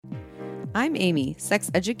I'm Amy, sex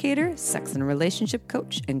educator, sex and relationship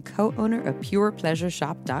coach, and co-owner of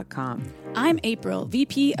PurePleasureShop.com. I'm April,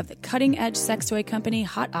 VP of the cutting-edge sex toy company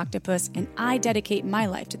Hot Octopuss, and I dedicate my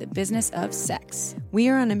life to the business of sex. We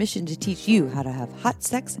are on a mission to teach you how to have hot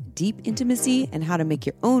sex, deep intimacy, and how to make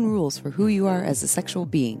your own rules for who you are as a sexual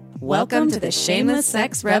being. Welcome to the Shameless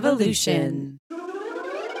Sex Revolution.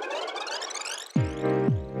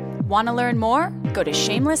 Want to learn more? Go to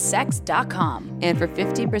shamelesssex.com. And for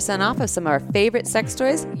 15% off of some of our favorite sex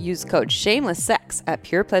toys, use code SHAMELESSSEX at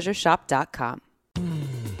PurePleasureShop.com.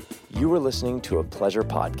 You are listening to a Pleasure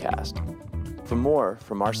Podcast. For more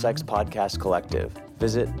from our sex podcast collective,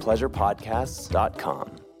 visit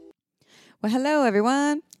pleasurepodcasts.com. Well, hello,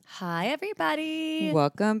 everyone. Hi, everybody.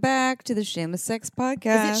 Welcome back to the Shameless Sex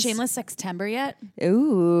Podcast. Is it Shameless Sextember yet?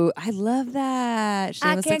 Ooh, I love that.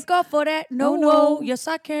 Shameless I can't go for that. No, no. Yes,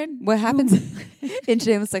 I can. What happens in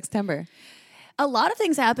Shameless Sextember? A lot of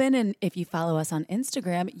things happen, and if you follow us on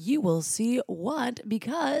Instagram, you will see what,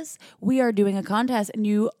 because we are doing a contest, and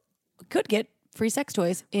you could get free sex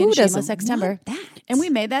toys in Who Shameless doesn't Sextember. want that? And we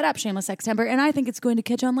made that up, Shameless Sextember, and I think it's going to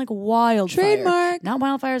catch on like wildfire. Trademark. Not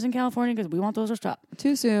wildfires in California, because we want those to stop.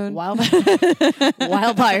 Too soon.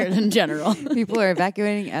 Wildfires in general. People are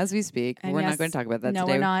evacuating as we speak. And We're yes, not going to talk about that no,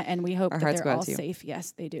 today. we're not, and we hope Our that hearts they're go out all to you. safe.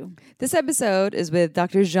 Yes, they do. This episode is with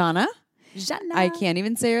Dr. Jana. Jana. I can't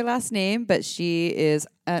even say her last name, but she is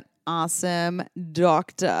an awesome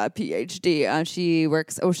doctor, PhD.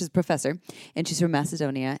 She's a professor, and she's from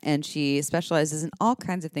Macedonia, and she specializes in all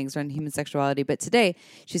kinds of things around human sexuality. But today,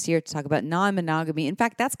 she's here to talk about non-monogamy. In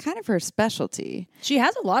fact, that's kind of her specialty. She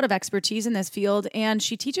has a lot of expertise in this field, and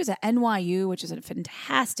she teaches at NYU, which is a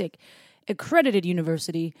fantastic, accredited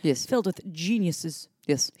university Yes. filled with geniuses.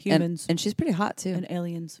 Yes. Humans. And she's pretty hot, too. And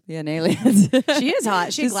aliens. Yeah, and aliens. She is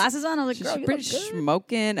hot. She has glasses on. I was like, girl, She's you pretty look good.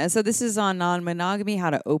 smoking. And so this is on non-monogamy, how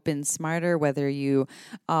to open smarter, whether you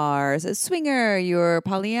are a swinger, you're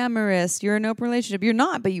polyamorous, you're in an open relationship. You're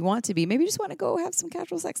not, but you want to be. Maybe you just want to go have some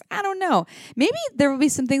casual sex. I don't know. Maybe there will be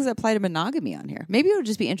some things that apply to monogamy on here. Maybe it would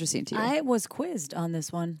just be interesting to you. I was quizzed on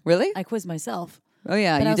this one. Really? I quizzed myself. Oh,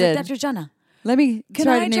 yeah, But you I was did. like, Dr. Jana, Let me can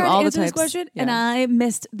try I to name try to all the answer types. this question? Yeah. And I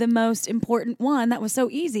missed the most important one that was so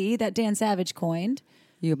easy that Dan Savage coined.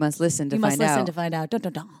 You must listen to You find must listen out. to find out. Dun,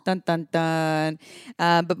 dun, dun. Dun, dun, dun.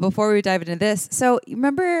 But before we dive into this, so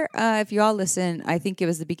remember, if you all listen, I think it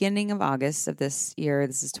was the beginning of August of this year.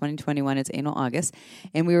 This is 2021. It's anal August.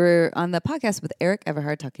 And we were on the podcast with Eric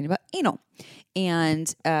Everhard talking about anal.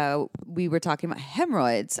 And we were talking about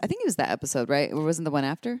hemorrhoids. I think it was that episode, right? Or wasn't the one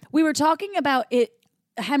after? We were talking about it.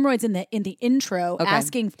 Hemorrhoids in the intro, Okay.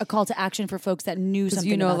 asking a call to action for folks that knew Because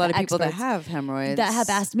something. you know about a lot the of people that experts have hemorrhoids. that have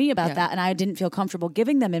asked me about Yeah. that, and I didn't feel comfortable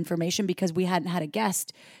giving them information because we hadn't had a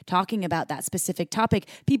guest talking about that specific topic.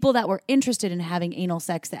 People that were interested in having anal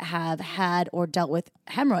sex that have had or dealt with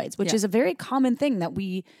hemorrhoids, which Yeah. is a very common thing that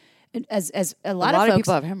we. As a lot lot of of folks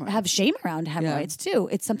people have hemorrhoids. shame around hemorrhoids too.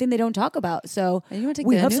 It's something they don't talk about. So And you want to take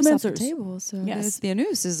we the have anus some off the answers. table. So Yes. the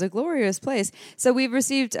anus is a glorious place. So we've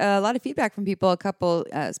received a lot of feedback from people, a couple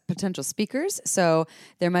potential speakers. So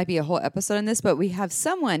there might be a whole episode on this, but we have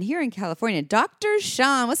someone here in California, Dr.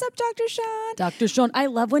 Sean. What's up, Dr. Sean? Dr. Sean, I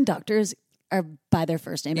love when doctors are by their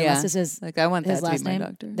first name, Yeah. unless this is Like I want his that to last be my name.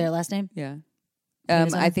 doctor. Their last name. Yeah.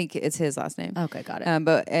 His I own? think it's his last name. Okay, got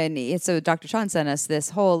it. So Dr. Sean sent us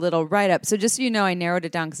this whole little write-up. So just so you know, I narrowed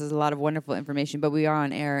it down because there's a lot of wonderful information, but we are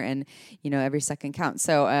on air and, every second counts.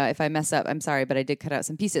 So if I mess up, I'm sorry, but I did cut out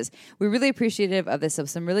some pieces. We're really appreciative of this, of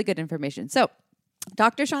some really good information. So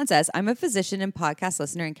Dr. Sean says, I'm a physician and podcast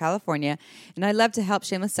listener in California, and I love to help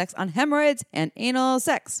shameless sex on hemorrhoids and anal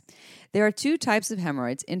sex. There are two types of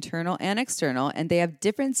hemorrhoids, internal and external, and they have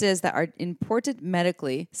differences that are important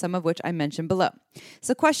medically, some of which I mentioned below.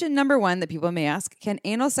 So question number one that people may ask, can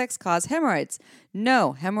anal sex cause hemorrhoids?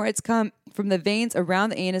 No, hemorrhoids come from the veins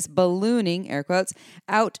around the anus ballooning, air quotes,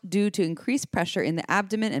 out due to increased pressure in the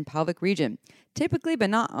abdomen and pelvic region. Typically, but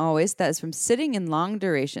not always, that is from sitting in long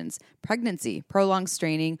durations, pregnancy, prolonged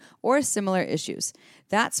straining, or similar issues.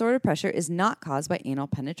 That sort of pressure is not caused by anal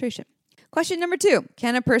penetration. Question number two,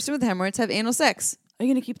 can a person with hemorrhoids have anal sex? Are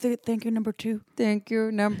you going to keep the thank you number two? Thank you,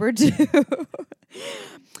 number two.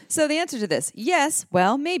 So the answer to this, yes,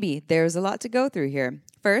 well, maybe. There's a lot to go through here.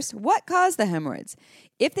 First, what caused the hemorrhoids?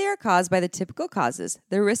 If they are caused by the typical causes,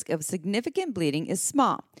 the risk of significant bleeding is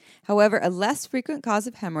small. However, a less frequent cause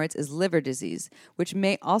of hemorrhoids is liver disease, which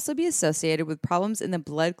may also be associated with problems in the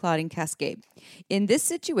blood clotting cascade. In this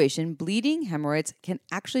situation, bleeding hemorrhoids can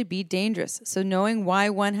actually be dangerous, so knowing why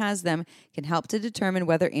one has them can help to determine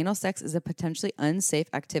whether anal sex is a potentially unsafe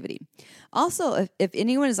activity. Also, if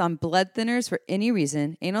anyone is on blood thinners for any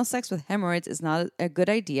reason, anal sex with hemorrhoids is not a good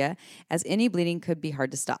idea, as any bleeding could be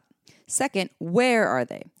hard to stop. Second, where are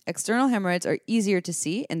they? External hemorrhoids are easier to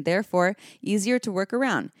see and therefore easier to work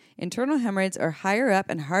around. Internal hemorrhoids are higher up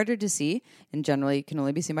and harder to see, and generally can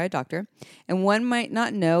only be seen by a doctor, and one might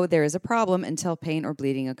not know there is a problem until pain or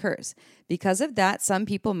bleeding occurs. Because of that, some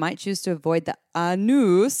people might choose to avoid the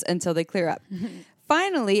anus until they clear up.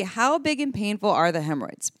 Finally, how big and painful are the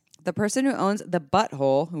hemorrhoids? The person who owns the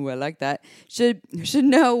butthole, I like that, should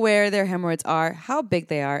know where their hemorrhoids are, how big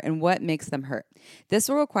they are, and what makes them hurt. This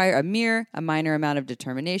will require a minor amount of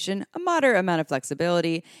determination, a moderate amount of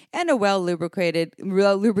flexibility, and a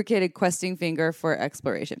well-lubricated questing finger for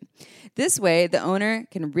exploration. This way, the owner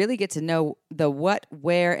can really get to know the what,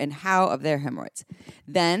 where, and how of their hemorrhoids.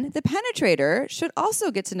 Then, the penetrator should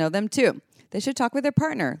also get to know them too. They should talk with their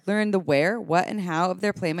partner, learn the where, what, and how of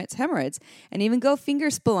their playmate's hemorrhoids, and even go finger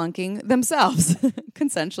spelunking themselves,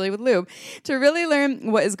 consensually with lube, to really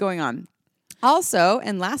learn what is going on. Also,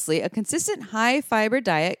 and lastly, a consistent high-fiber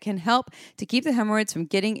diet can help to keep the hemorrhoids from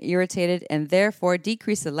getting irritated and therefore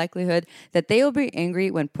decrease the likelihood that they will be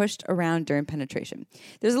angry when pushed around during penetration.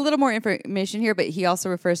 There's a little more information here, but he also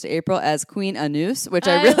refers to April as Queen Anus, which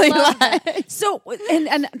I really like. So,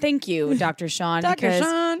 and thank you, Dr. Sean. Dr.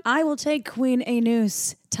 Sean. I will take Queen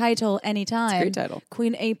Anus title anytime. It's a great title.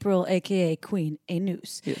 Queen April, a.k.a. Queen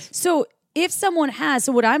Anus. Yes. So, if someone has,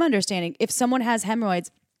 so what I'm understanding, if someone has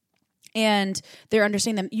hemorrhoids, and they're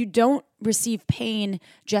understanding them, you don't receive pain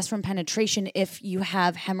just from penetration if you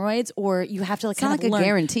have hemorrhoids, or you have to It's not like learn. a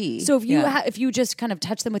guarantee. So if you if you just kind of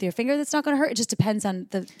touch them with your finger, that's not going to hurt. It just depends on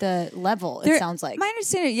the level. It sounds like my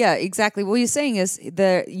understanding. Yeah, exactly. What you're saying is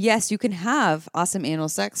yes, you can have awesome anal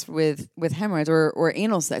sex with hemorrhoids or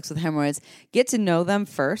anal sex with hemorrhoids. Get to know them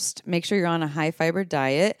first. Make sure you're on a high fiber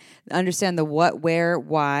diet. Understand the what, where,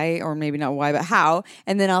 why, or maybe not why, but how.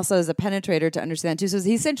 And then also as a penetrator to understand too. So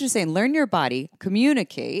he's essentially saying learn your body,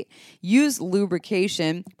 communicate. Use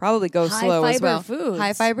lubrication, probably go slow as well. Foods.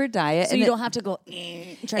 High fiber diet. So you don't have to go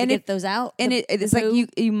try to get those out. And it's like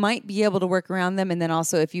you might be able to work around them. And then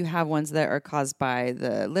also if you have ones that are caused by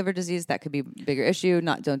the liver disease, that could be a bigger issue.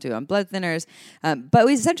 Don't do it on blood thinners. But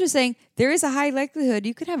he's essentially saying there is a high likelihood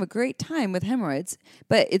you could have a great time with hemorrhoids.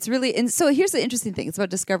 But it's really, and so here's the interesting thing. It's about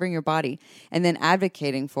discovering your body and then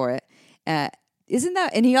advocating for it. Isn't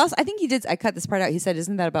that, and he also, I think he did, I cut this part out. He said,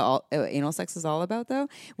 isn't that about all anal sex is all about though?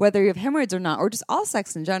 Whether you have hemorrhoids or not, or just all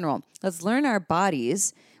sex in general. Let's learn our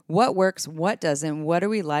bodies, what works, what doesn't, what do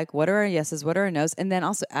we like, what are our yeses, what are our nos, and then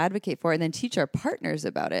also advocate for it and then teach our partners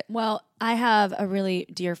about it. Well, I have a really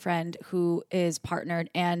dear friend who is partnered,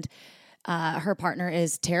 and her partner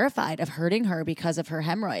is terrified of hurting her because of her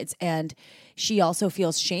hemorrhoids. And she also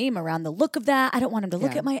feels shame around the look of that. I don't want him to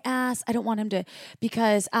look at my ass. I don't want him to,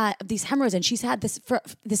 because these hemorrhoids, and she's had this,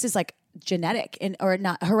 this is like genetic or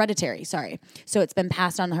not hereditary. Sorry. So it's been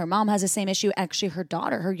passed on. Her mom has the same issue. Actually, her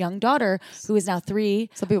daughter, her young daughter, who is now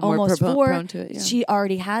 3, Some people almost more 4, prone to it, yeah. she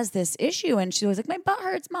already has this issue. And she was like, my butt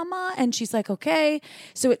hurts, mama. And she's like, okay.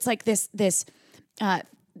 So it's like this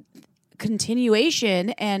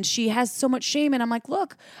continuation, and she has so much shame, and I'm like,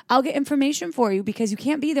 look, I'll get information for you because you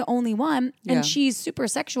can't be the only one. Yeah. And she's super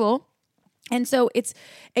sexual, and so it's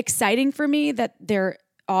exciting for me that there's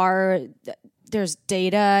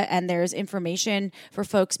data and there's information for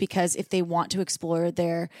folks, because if they want to explore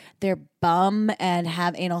their bum and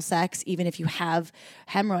have anal sex, even if you have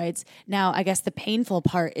hemorrhoids. Now, I guess the painful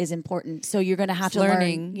part is important. So you're going to have to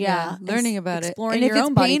learn. Yeah. Learning about it. Exploring And your if it's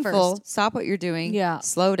own body painful, first. stop what you're doing. Yeah.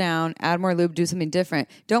 Slow down, add more lube, do something different.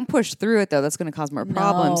 Don't push through it though. That's going to cause more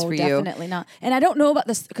problems for you. Definitely not. And I don't know about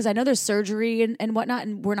this because I know there's surgery and whatnot,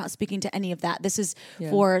 and we're not speaking to any of that. This is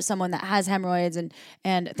for someone that has hemorrhoids. And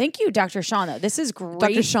thank you, Dr. Sean, though. This is great.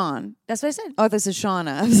 Dr. Sean. That's what I said. Oh, this is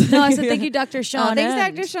Shauna. No, I said thank you, Dr. Sean. Thanks,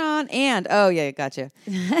 Dr. Sean. And, oh, yeah, gotcha.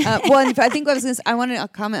 Well, and I think I wanted to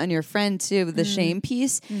comment on your friend, too, with the shame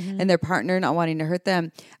piece and their partner not wanting to hurt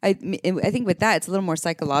them. I think with that, it's a little more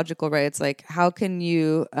psychological, right? It's like, how can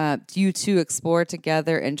you two explore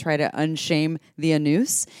together and try to unshame the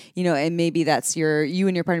anus? You know, and maybe that's you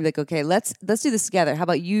and your partner be like, okay, let's do this together. How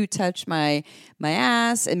about you touch my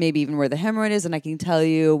ass and maybe even where the hemorrhoid is, and I can tell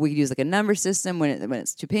you, we could use like a number system system when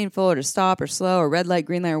it's too painful, or to stop or slow or red light,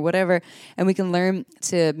 green light, or whatever. And we can learn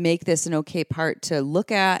to make this an okay part to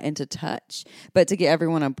look at and to touch, but to get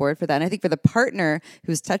everyone on board for that. And I think for the partner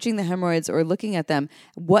who's touching the hemorrhoids or looking at them,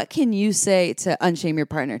 what can you say to unshame your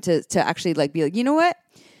partner, to actually like be like, you know what?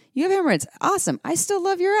 You have hemorrhoids. Awesome. I still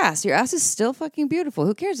love your ass. Your ass is still fucking beautiful.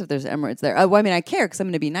 Who cares if there's hemorrhoids there? Well, I mean, I care because I'm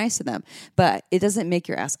going to be nice to them. But it doesn't make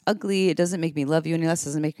your ass ugly. It doesn't make me love you any less. It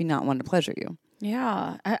doesn't make me not want to pleasure you.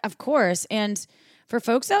 Yeah, of course. And for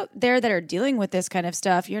folks out there that are dealing with this kind of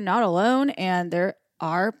stuff, you're not alone. And there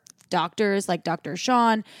are doctors like Dr.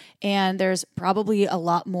 Sean, and there's probably a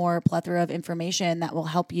lot more plethora of information that will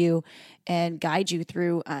help you and guide you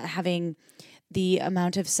through having the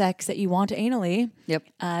amount of sex that you want anally. Yep.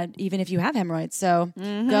 Even if you have hemorrhoids. So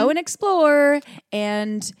go and explore.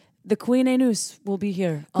 And the Queen Anus will be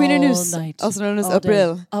here Queen all Anus, night. also known as all day.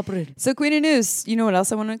 April. April. So Queen Anus, you know what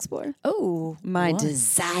else I want to explore? Oh, My what?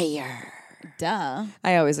 desire. Duh.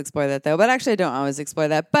 I always explore that though, but actually I don't always explore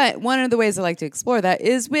that. But one of the ways I like to explore that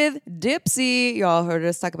is with Dipsea. You all heard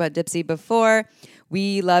us talk about Dipsea before.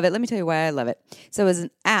 We love it. Let me tell you why I love it. So it's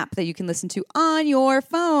an app that you can listen to on your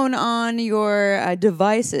phone, on your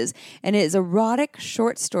devices. And it is erotic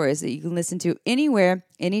short stories that you can listen to anywhere,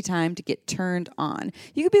 anytime to get turned on.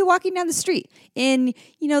 You could be walking down the street in,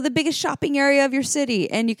 the biggest shopping area of your city,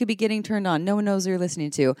 and you could be getting turned on. No one knows who you're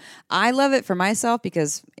listening to. I love it for myself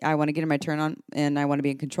because I want to get in my turn on and I want to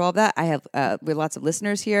be in control of that. I have we have lots of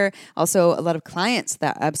listeners here. Also, a lot of clients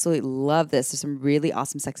that absolutely love this. There's some really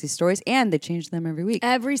awesome, sexy stories, and they change them every week.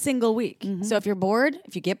 Every single week. So if you're bored,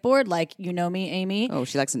 if you get bored, like you know me, Amy. Oh,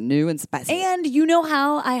 she likes it new and spicy. And you know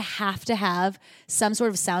how I have to have some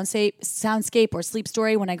sort of soundscape or sleep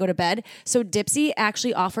story when I go to bed. So Dipsea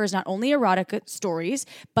actually offers not only erotic stories,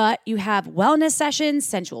 but you have wellness sessions,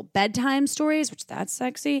 sensual bedtime stories, which that's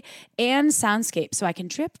sexy, and soundscape. So I can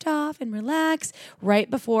drift off and relax right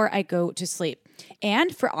before I go to sleep.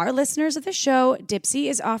 And for our listeners of the show, Dipsea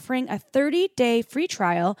is offering a 30-day free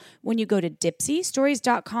trial when you go to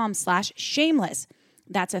dipseastories.com/shameless.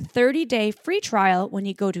 That's a 30-day free trial when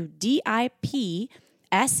you go to DIPSEA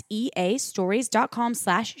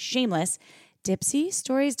stories.com/shameless.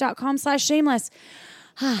 Dipseastories.com/shameless.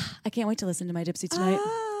 I can't wait to listen to my Dipsea tonight.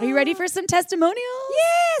 Are you ready for some testimonials?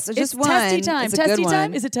 Yes, It's just one. testy time. It's a Testy good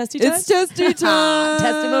time? one. Is it testy time? It's testy time.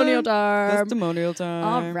 Testimonial time. Testimonial time.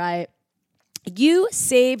 All right. You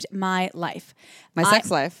saved my life. My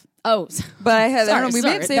sex life. Oh, But I had, I sorry, don't know, we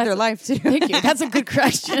may have sorry. saved their life too. Thank you. That's a good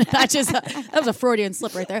question. That was a Freudian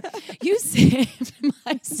slip right there. You saved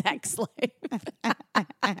my sex life.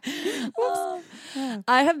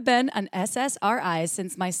 I have been an SSRI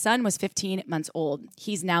since my son was 15 months old.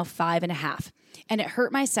 He's now 5.5, and it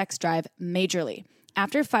hurt my sex drive majorly.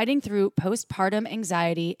 After fighting through postpartum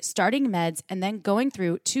anxiety, starting meds, and then going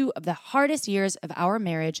through 2 of the hardest years of our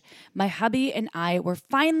marriage, my hubby and I were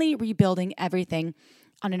finally rebuilding everything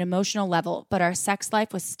on an emotional level, but our sex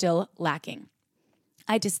life was still lacking.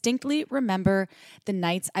 I distinctly remember the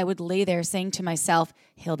nights I would lay there saying to myself,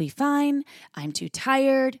 he'll be fine, I'm too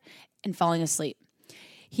tired, and falling asleep.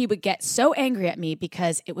 He would get so angry at me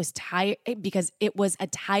because it was a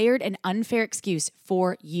tired and unfair excuse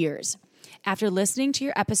for years. After listening to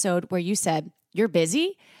your episode where you said, you're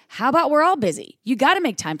busy? How about we're all busy? You got to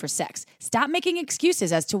make time for sex. Stop making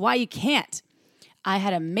excuses as to why you can't. I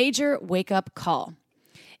had a major wake-up call.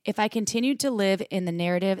 If I continued to live in the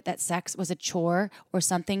narrative that sex was a chore or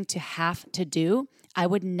something to have to do, I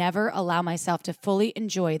would never allow myself to fully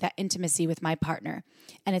enjoy that intimacy with my partner.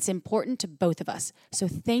 And it's important to both of us. So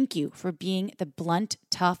thank you for being the blunt,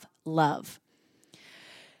 tough love.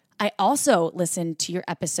 I also listened to your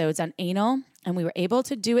episodes on anal, and we were able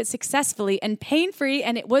to do it successfully and pain-free,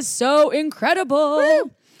 and it was so incredible. Woo!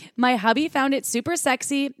 My hubby found it super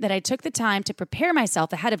sexy that I took the time to prepare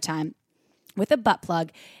myself ahead of time with a butt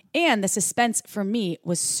plug, and the suspense for me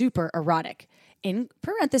was super erotic. In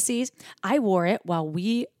parentheses, I wore it while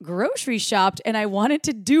we grocery shopped, and I wanted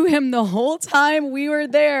to do him the whole time we were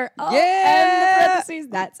there. Oh, Yeah! And the parentheses,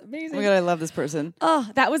 that's amazing. Oh my God, I love this person. Oh,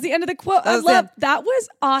 that was the end of the quote. That was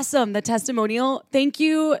awesome. The testimonial. Thank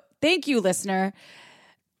you, listener.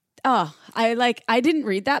 Oh, I didn't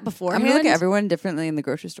read that beforehand. I'm going to look at everyone differently in the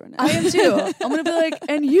grocery store now. I am too. I'm going to be like,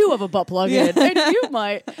 and you have a butt plug in, and you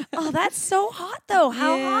might. Oh, that's so hot though.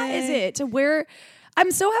 How hot is it to wear?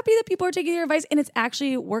 I'm so happy that people are taking your advice and it's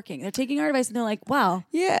actually working. They're taking our advice and they're like, wow.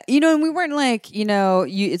 Yeah. And we weren't like,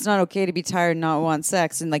 it's not okay to be tired and not want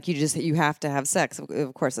sex. And like, you have to have sex.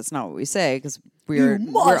 Of course, that's not what we say because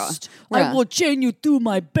I will chain you through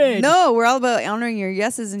my bed. No, we're all about honoring your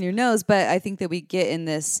yeses and your nos. But I think that we get in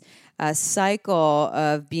this cycle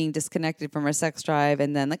of being disconnected from our sex drive,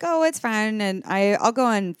 and then like, oh, it's fine, and I'll go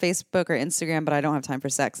on Facebook or Instagram, but I don't have time for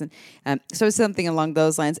sex, and so something along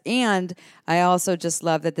those lines. And I also just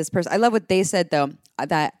love that this person. I love what they said though.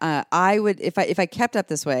 That I would, if I kept up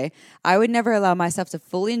this way, I would never allow myself to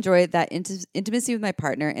fully enjoy that intimacy with my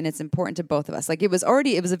partner, and it's important to both of us. Like it was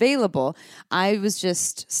available. I was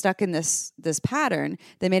just stuck in this pattern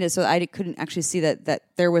that made it so I couldn't actually see that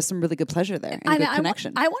there was some really good pleasure there and good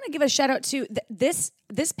connection. I want to give a shout out to this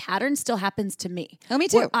pattern still happens to me. Oh, me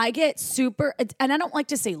too. Where I get super, and I don't like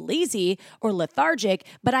to say lazy or lethargic,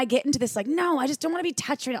 but I get into this like, no, I just don't want to be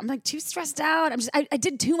touched right now. I'm like too stressed out. I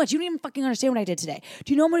did too much. You don't even fucking understand what I did today.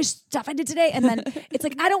 Do you know how much stuff I did today? And then it's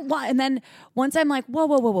like, I don't want, and then once I'm like,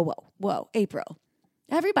 whoa, April.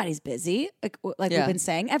 Everybody's busy, like we've been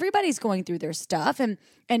saying. Everybody's going through their stuff, and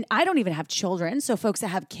I don't even have children. So folks that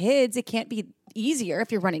have kids, it can't be easier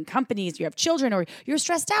if you're running companies, you have children, or you're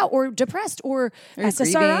stressed out, or depressed, or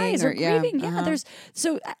SSRIs, or grieving. Yeah, there's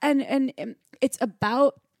so and it's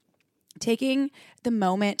about taking the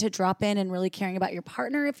moment to drop in and really caring about your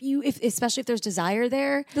partner. Especially if there's desire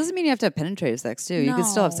there, doesn't mean you have to have penetrative sex too. You can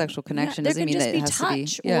still have sexual connection. Doesn't mean that it has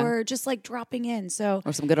touch to be or just like dropping in. So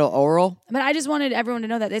or some good old oral. But I just wanted everyone to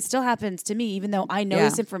know that it still happens to me, even though I know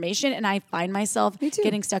this information and I find myself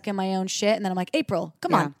getting stuck in my own shit. And then I'm like, April,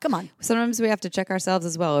 come on. Sometimes we have to check ourselves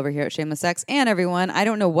as well over here at Shameless Sex. And everyone, I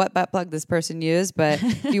don't know what butt plug this person used, but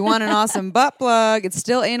if you want an awesome butt plug, it's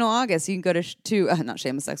still Anal August. You can go to not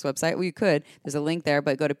Shameless Sex website. Well, you could. There's a link there,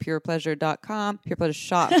 but go to purepleasure.com. Pure Pleasure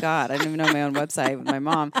Shop. God, I don't even know my own website with my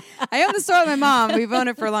mom. I own the store with my mom. We've owned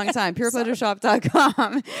it for a long time.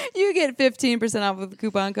 Purepleasureshop.com. You get 15% off with the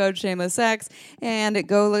coupon code Shameless Sex, and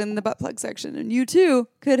go in the butt plug section. And you too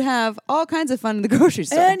could have all kinds of fun in the grocery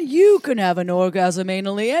store. And you can have an orgasm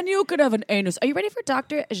anally, and you could have an anus. Are you ready for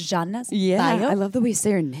Dr. Jana's bio? I love the way you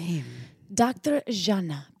say her name. Dr.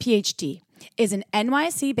 Jana, PhD, is an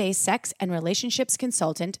NYC-based sex and relationships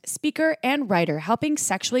consultant, speaker, and writer helping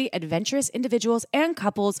sexually adventurous individuals and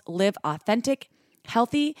couples live authentic,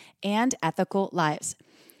 healthy, and ethical lives.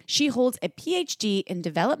 She holds a PhD in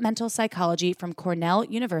developmental psychology from Cornell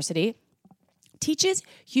University, teaches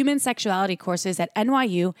human sexuality courses at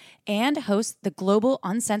NYU, and hosts the Global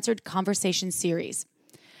Uncensored Conversation series.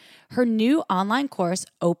 Her new online course,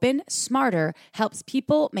 Open Smarter, helps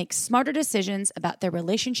people make smarter decisions about their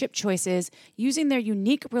relationship choices using their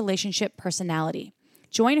unique relationship personality.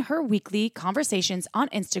 Join her weekly conversations on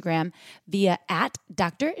Instagram via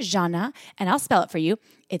 @DrJana, and I'll spell it for you.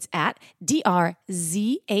 It's @DRZHANA,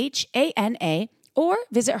 or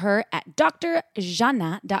visit her at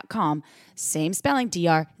drjana.com. Same spelling,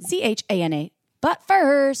 DRZHANA. But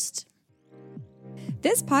first...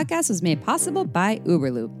 This podcast was made possible by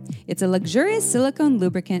Uberlube. It's a luxurious silicone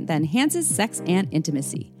lubricant that enhances sex and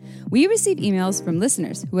intimacy. We receive emails from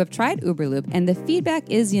listeners who have tried Uberlube, and the feedback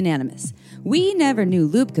is unanimous. We never knew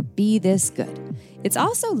lube could be this good. It's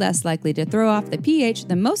also less likely to throw off the pH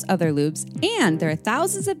than most other lubes, and there are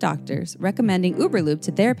thousands of doctors recommending Uberlube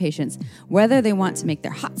to their patients, whether they want to make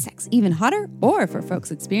their hot sex even hotter or for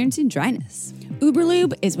folks experiencing dryness.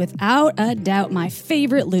 Uberlube is without a doubt my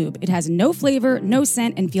favorite lube. It has no flavor, no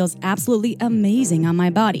scent, and feels absolutely amazing on my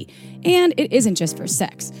body. And it isn't just for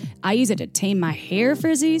sex. I use it to tame my hair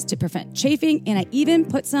frizzies, to prevent chafing, and I even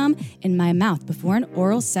put some in my mouth before an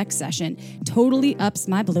oral sex session. Totally ups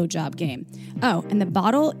my blowjob game. Oh, and the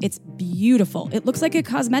bottle, it's beautiful. It looks like a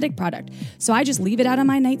cosmetic product, so I just leave it out on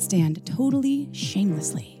my nightstand, totally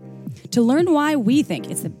shamelessly. To learn why we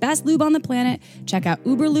think it's the best lube on the planet, check out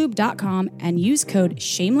uberlube.com and use code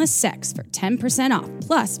SHAMELESSSEX for 10% off,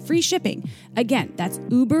 plus free shipping. Again, that's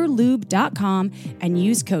uberlube.com and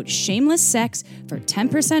use code SHAMELESSSEX for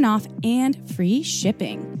 10% off and free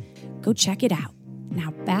shipping. Go check it out.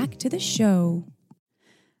 Now back to the show.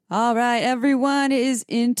 All right, everyone, it is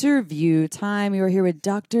interview time. We are here with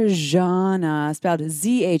Dr. Jana, spelled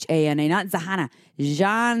Z-H-A-N-A, not Zahana,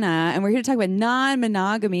 Jana. And we're here to talk about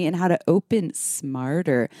non-monogamy and how to open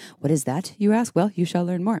smarter. What is that, you ask? Well, you shall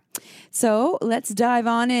learn more. So let's dive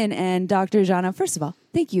on in. And Dr. Jana, first of all,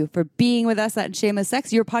 thank you for being with us at Shameless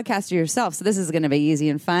Sex. You're a podcaster yourself, so this is going to be easy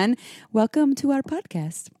and fun. Welcome to our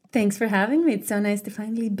podcast. Thanks for having me. It's so nice to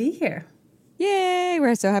finally be here. Yay!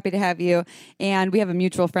 We're so happy to have you. And we have a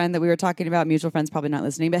mutual friend that we were talking about. Mutual friend's probably not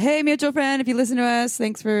listening, but hey, mutual friend, if you listen to us,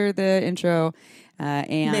 thanks for the intro.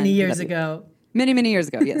 And many years ago. Many years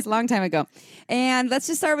ago. Yes, a long time ago. And let's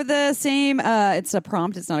just start with the same, it's a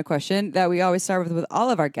prompt, it's not a question, that we always start with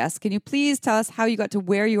all of our guests. Can you please tell us how you got to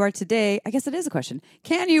where you are today? I guess it is a question.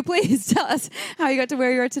 Can you please tell us how you got to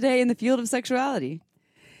where you are today in the field of sexuality?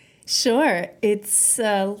 Sure. It's,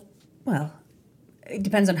 it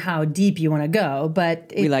depends on how deep you want to go,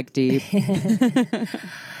 but We like deep.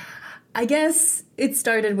 I guess it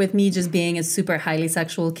started with me just being a super highly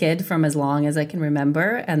sexual kid from as long as I can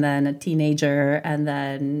remember, and then a teenager, and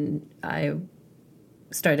then I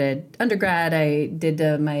started undergrad. I did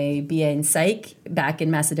my BA in psych back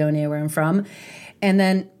in Macedonia, where I'm from. And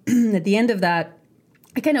then at the end of that,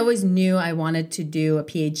 I kind of always knew I wanted to do a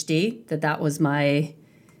PhD, that was my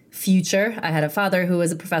future. I had a father who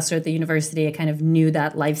was a professor at the university. I kind of knew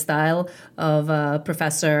that lifestyle of a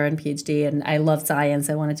professor and PhD, and I loved science.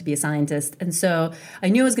 I wanted to be a scientist. And so I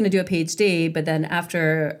knew I was going to do a PhD, but then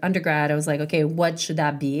after undergrad, I was like, okay, what should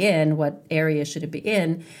that be in? What area should it be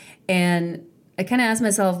in? And I kind of asked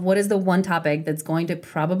myself, what is the one topic that's going to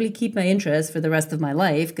probably keep my interest for the rest of my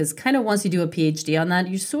life? Because kind of once you do a PhD on that,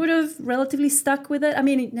 you're sort of relatively stuck with it. I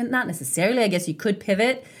mean, not necessarily. I guess you could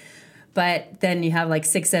pivot, but then you have like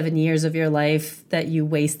 6-7 years of your life that you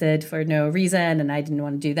wasted for no reason. And I didn't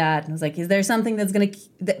want to do that. And I was like, is there something that's going to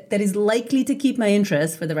that is likely to keep my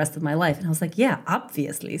interest for the rest of my life? And I was like, yeah,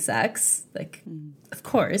 obviously sex, like, of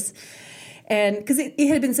course. And because it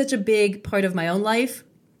had been such a big part of my own life.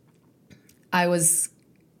 I was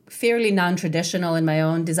fairly non-traditional in my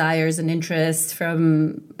own desires and interests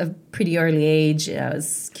from a pretty early age. I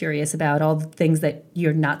was curious about all the things that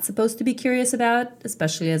you're not supposed to be curious about,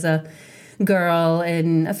 especially as a girl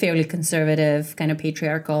in a fairly conservative kind of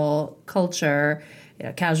patriarchal culture. You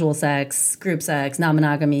know, casual sex, group sex,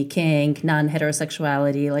 non-monogamy, kink,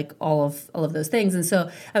 non-heterosexuality, like all of those things. And so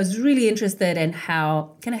I was really interested in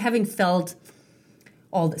how, kind of having felt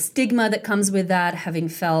all the stigma that comes with that, having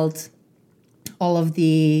felt all of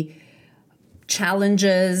the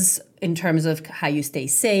challenges in terms of how you stay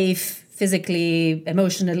safe physically,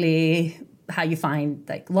 emotionally, how you find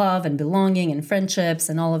like love and belonging and friendships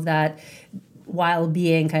and all of that, while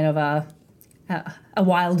being kind of a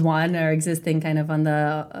wild one or existing kind of on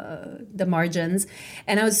the margins.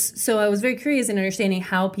 And I was very curious in understanding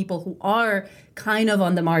how people who are kind of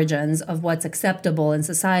on the margins of what's acceptable in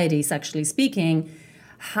society, sexually speaking,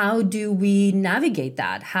 how do we navigate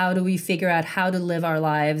that? How do we figure out how to live our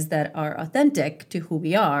lives that are authentic to who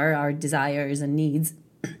we are, our desires and needs,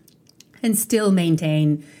 and still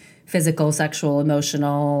maintain physical, sexual,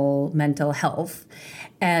 emotional, mental health?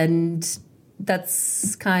 And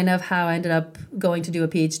that's kind of how I ended up going to do a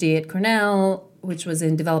PhD at Cornell, which was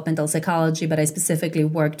in developmental psychology, but I specifically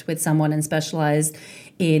worked with someone and specialized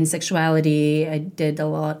in sexuality. I did a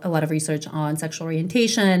lot of research on sexual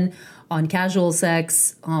orientation, on casual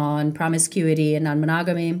sex, on promiscuity and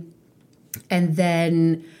non-monogamy. And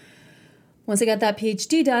then once I got that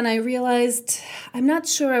PhD done, I realized I'm not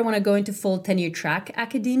sure I want to go into full tenure track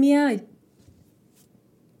academia.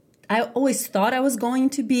 I always thought I was going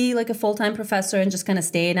to be like a full-time professor and just kind of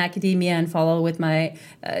stay in academia and follow with my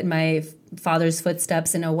father's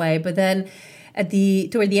footsteps in a way. But then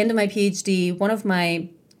toward the end of my PhD, one of my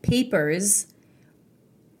papers,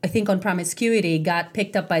 I think on promiscuity, got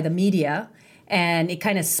picked up by the media, and it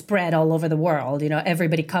kind of spread all over the world. You know,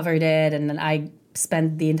 everybody covered it, and then I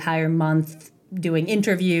spent the entire month doing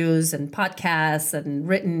interviews and podcasts and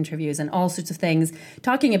written interviews and all sorts of things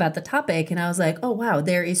talking about the topic. And I was like, oh, wow,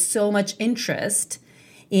 there is so much interest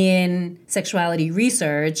in sexuality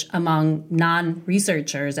research among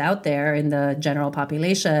non-researchers out there in the general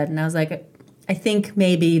population. And I was like, I think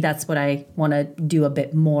maybe that's what I want to do a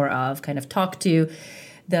bit more of, kind of talk to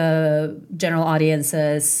the general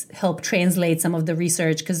audiences, help translate some of the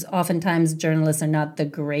research, because oftentimes journalists are not the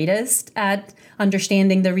greatest at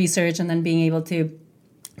understanding the research and then being able to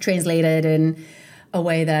translate it in a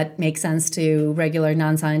way that makes sense to regular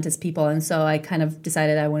non-scientist people. And so I kind of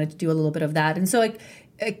decided I wanted to do a little bit of that. And so I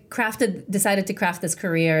decided to craft this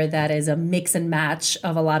career that is a mix and match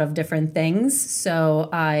of a lot of different things. So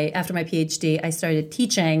after my PhD, I started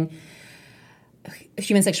teaching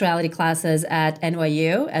human sexuality classes at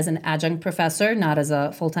NYU as an adjunct professor, not as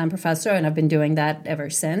a full-time professor, and I've been doing that ever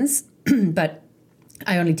since. But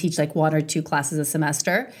I only teach like 1 or 2 classes a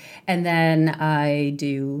semester. And then I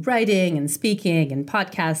do writing and speaking and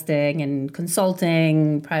podcasting and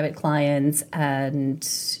consulting, private clients, and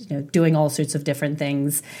doing all sorts of different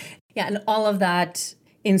things. Yeah, and all of that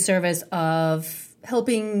in service of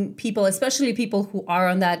helping people, especially people who are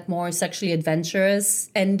on that more sexually adventurous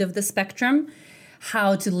end of the spectrum,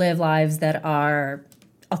 how to live lives that are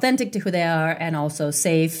authentic to who they are and also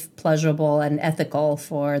safe, pleasurable, and ethical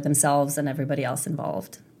for themselves and everybody else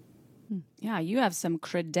involved. Yeah, you have some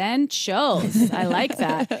credentials. I like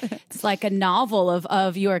that. It's like a novel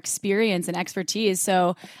of your experience and expertise.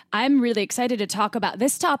 So I'm really excited to talk about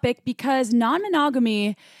this topic because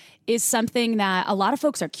non-monogamy is something that a lot of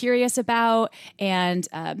folks are curious about. And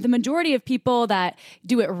the majority of people that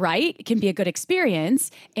do it right can be a good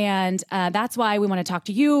experience. And that's why we want to talk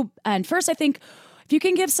to you. And first, I think if you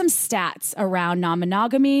can give some stats around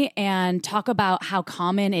non-monogamy and talk about how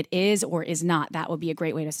common it is or is not, that would be a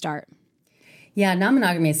great way to start. Yeah,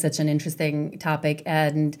 non-monogamy is such an interesting topic.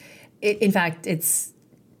 And in fact, it's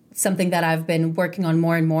something that I've been working on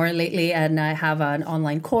more and more lately. And I have an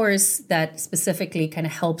online course that specifically kind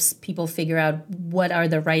of helps people figure out what are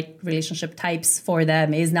the right relationship types for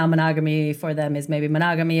them. Is non-monogamy for them? Is maybe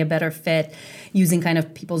monogamy a better fit, using kind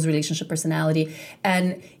of people's relationship personality?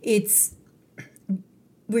 And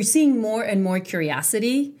we're seeing more and more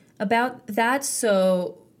curiosity about that.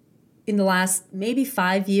 So in the last maybe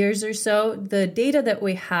 5 years or so, the data that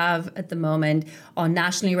we have at the moment on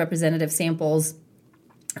nationally representative samples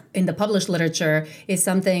in the published literature is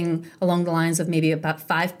something along the lines of maybe about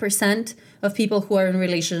 5% of people who are in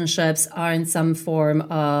relationships are in some form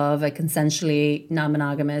of a consensually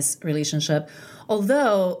non-monogamous relationship.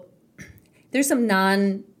 Although there's some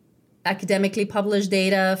non-academically published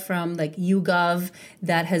data from like YouGov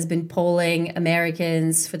that has been polling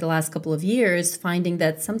Americans for the last couple of years, finding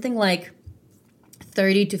that something like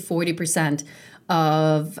 30 to 40%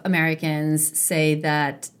 of Americans say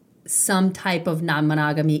that some type of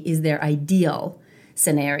non-monogamy is their ideal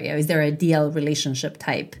scenario, is their ideal relationship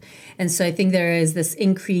type. And so I think there is this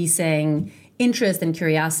increasing interest and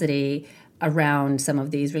curiosity around some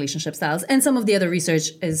of these relationship styles. And some of the other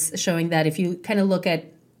research is showing that if you kind of look at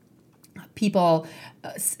people,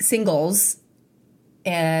 singles,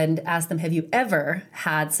 and ask them, have you ever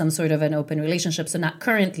had some sort of an open relationship? So not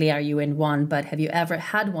currently are you in one, but have you ever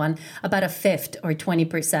had one? About a fifth or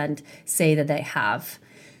 20% say that they have.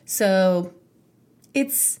 So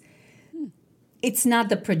it's not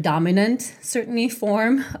the predominant, certainly,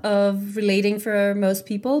 form of relating for most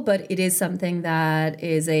people, but it is something that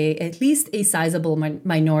is at least a sizable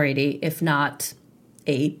minority, if not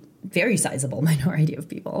a very sizable minority of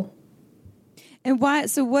people. And why?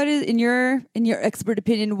 So, what is in your expert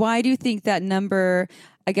opinion? Why do you think that number,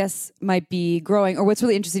 I guess, might be growing? Or what's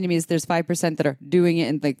really interesting to me is there's 5% that are doing it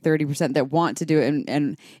and like 30% that want to do it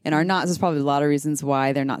and are not. So there's probably a lot of reasons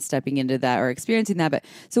why they're not stepping into that or experiencing that. But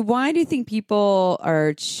so, why do you think people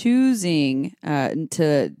are choosing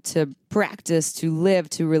to practice, to live,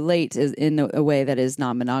 to relate in a way that is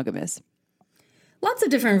non-monogamous? Lots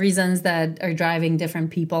of different reasons that are driving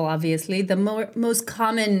different people, obviously. The most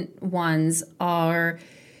common ones are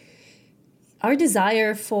our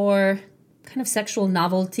desire for kind of sexual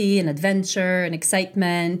novelty and adventure and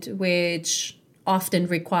excitement, which often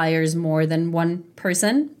requires more than one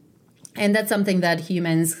person. And that's something that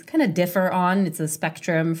humans kind of differ on. It's a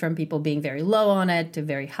spectrum from people being very low on it to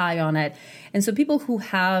very high on it. And so people who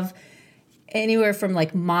have anywhere from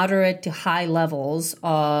like moderate to high levels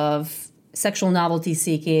of sexual novelty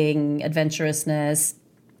seeking, adventurousness,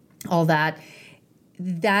 all that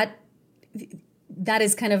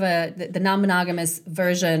is kind of the non-monogamous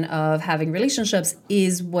version of having relationships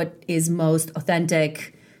is what is most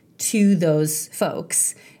authentic to those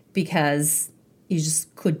folks, because you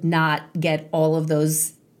just could not get all of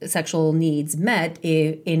those sexual needs met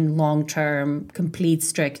in long-term, complete,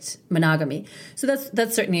 strict monogamy. So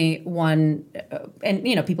that's certainly one.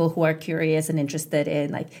 And, people who are curious and interested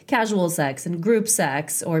in like casual sex and group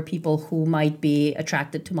sex, or people who might be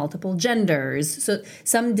attracted to multiple genders. So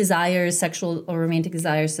some desires, sexual or romantic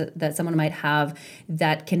desires that someone might have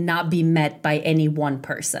that cannot be met by any one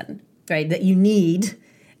person, right? That you need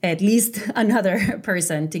at least another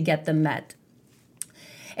person to get them met.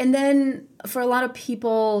 And then for a lot of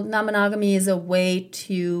people, non-monogamy is a way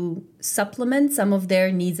to supplement some of their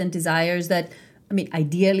needs and desires that,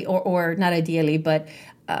 ideally, or not ideally, but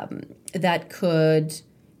that could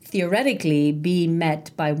theoretically be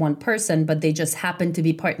met by one person, but they just happen to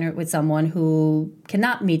be partnered with someone who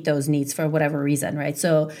cannot meet those needs for whatever reason, right?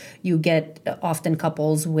 So you get often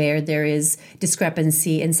couples where there is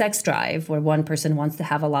discrepancy in sex drive, where one person wants to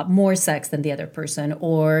have a lot more sex than the other person,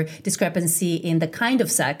 or discrepancy in the kind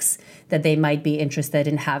of sex that they might be interested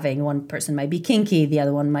in having. One person might be kinky, the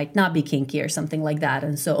other one might not be kinky, or something like that.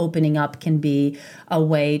 And so opening up can be a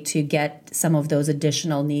way to get some of those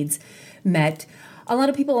additional needs met. A lot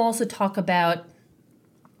of people also talk about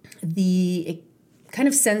the kind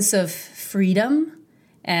of sense of freedom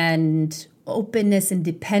and openness,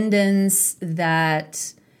 independence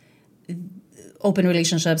that open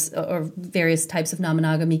relationships or various types of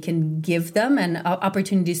non-monogamy can give them, and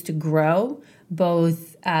opportunities to grow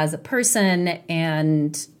both as a person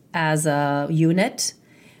and as a unit.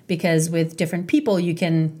 Because with different people, you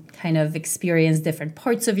can kind of experience different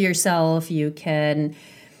parts of yourself. You can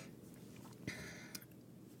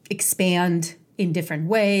expand in different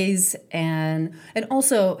ways, and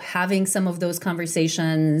also having some of those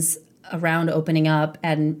conversations around opening up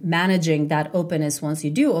and managing that openness once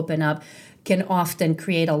you do open up can often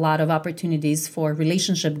create a lot of opportunities for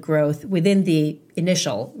relationship growth within the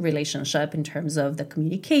initial relationship, in terms of the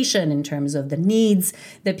communication, in terms of the needs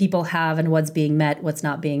that people have and what's being met, what's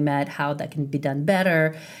not being met, how that can be done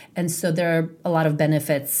better. And so there are a lot of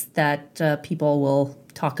benefits that people will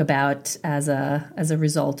talk about as a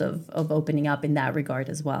result of opening up in that regard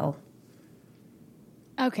as well.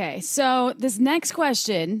 Okay, so this next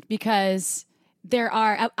question, because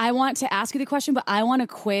I want to ask you the question, but I want to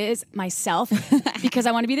quiz myself because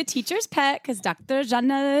I want to be the teacher's pet, because Dr.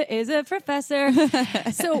 Jana is a professor.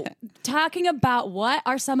 So talking about what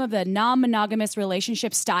are some of the non-monogamous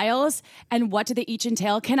relationship styles and what do they each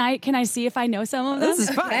entail? Can I see if I know some of them? This is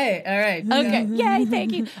fun. Okay, all right. Okay, yay,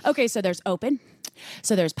 thank you. Okay, so there's open.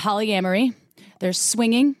 So there's polyamory. There's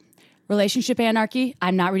swinging. Relationship anarchy.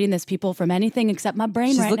 I'm not reading this, people, from anything except my brain.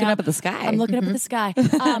 She's right looking now. up at the sky. I'm looking up at the sky.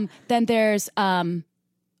 Then there's what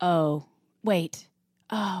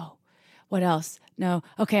else? No.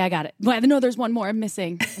 Okay, I got it. Well, no, there's one more I'm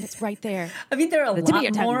missing, and it's right there. I mean, there are a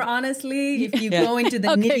lot more, honestly, if you go into the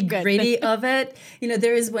nitty gritty of it.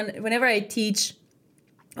 There is whenever I teach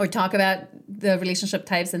or talk about the relationship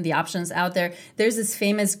types and the options out there, there's this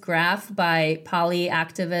famous graph by poly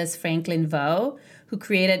activist Franklin Vo, who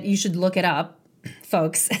created, you should look it up,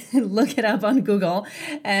 folks, look it up on Google.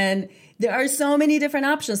 And there are so many different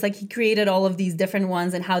options. Like, he created all of these different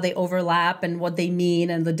ones and how they overlap and what they mean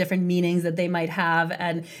and the different meanings that they might have.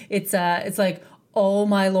 And it's like, oh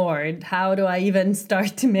my Lord, how do I even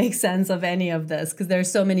start to make sense of any of this? Because there's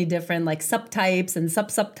so many different like subtypes and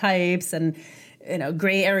subtypes and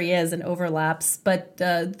gray areas and overlaps, but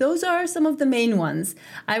those are some of the main ones.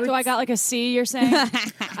 So I got like a C, you're saying?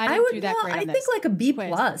 I would do that great on I this think like a B+.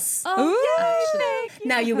 Oh, actually.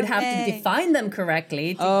 Now you would have to define them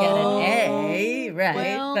correctly to get an A, right?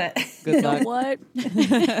 Well, but Good luck. what?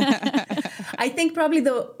 I think probably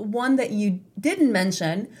the one that you didn't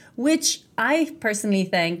mention, which I personally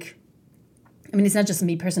think, I mean, it's not just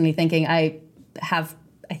me personally thinking, I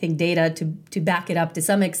think data to back it up to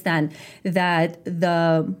some extent, that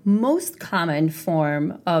the most common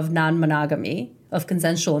form of non-monogamy, of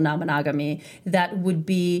consensual non-monogamy, that would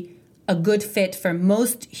be a good fit for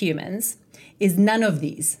most humans is none of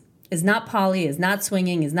these. Is not poly, is not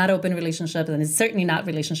swinging, is not open relationships, and is certainly not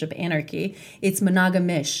relationship anarchy. It's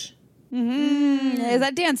monogamish. Is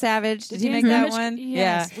that Dan Savage? Did he make that one?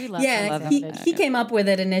 Yes, we love he came up with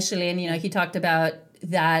it initially, and he talked about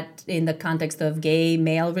that in the context of gay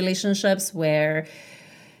male relationships, where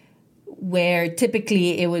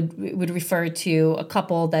typically it would refer to a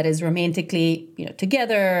couple that is romantically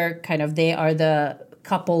together, kind of they are the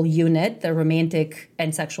couple unit, the romantic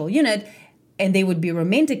and sexual unit, and they would be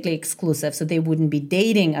romantically exclusive, so they wouldn't be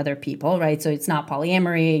dating other people, right? So it's not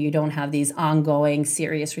polyamory, you don't have these ongoing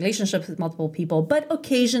serious relationships with multiple people, but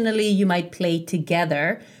occasionally you might play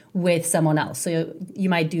together with someone else. So you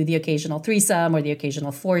might do the occasional threesome or the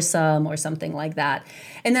occasional foursome or something like that.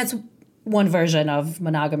 And that's one version of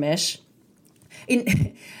monogamish.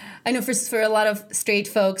 I know for a lot of straight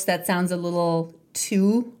folks, that sounds a little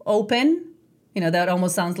too open. That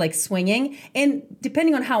almost sounds like swinging. And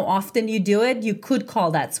depending on how often you do it, you could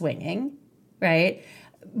call that swinging, right?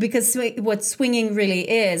 Because what swinging really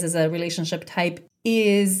is a relationship type,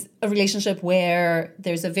 is a relationship where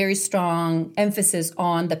there's a very strong emphasis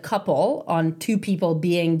on the couple, on two people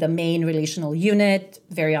being the main relational unit.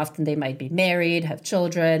 Very often they might be married, have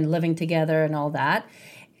children, living together and all that.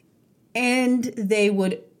 And they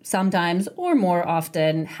would sometimes or more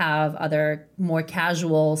often have other more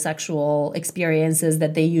casual sexual experiences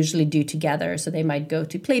that they usually do together. So they might go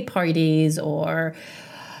to play parties or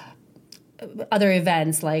other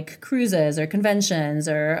events like cruises or conventions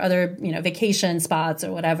or other, vacation spots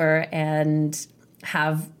or whatever, and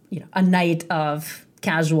have, a night of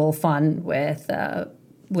casual fun with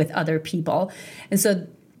other people. And so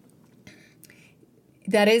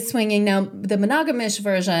that is swinging. Now, the monogamish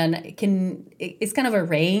version it's kind of a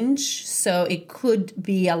range. So it could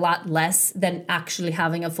be a lot less than actually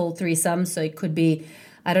having a full threesome. So it could be,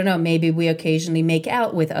 I don't know, maybe we occasionally make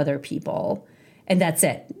out with other people, and that's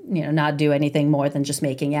it, not do anything more than just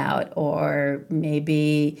making out. Or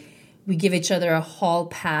maybe we give each other a hall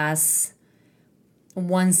pass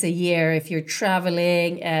once a year if you're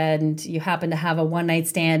traveling and you happen to have a one-night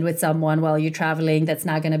stand with someone while you're traveling, that's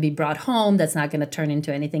not going to be brought home, that's not going to turn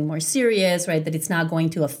into anything more serious, right? That it's not going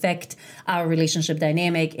to affect our relationship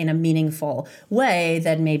dynamic in a meaningful way,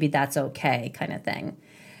 then maybe that's okay, kind of thing.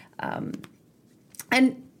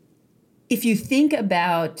 And if you think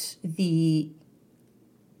about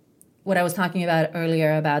what I was talking about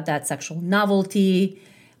earlier about that sexual novelty,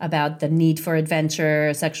 about the need for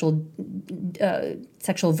adventure, sexual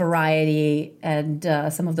variety, and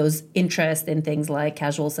some of those interests in things like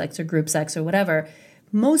casual sex or group sex or whatever,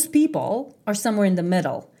 most people are somewhere in the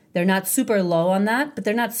middle. They're not super low on that, but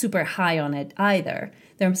they're not super high on it either.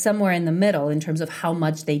 They're somewhere in the middle in terms of how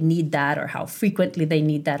much they need that, or how frequently they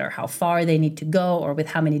need that, or how far they need to go, or with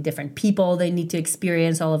how many different people they need to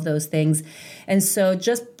experience all of those things. And so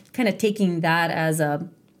just kind of taking that as a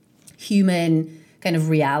human kind of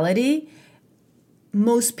reality,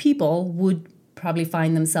 most people would probably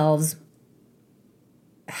find themselves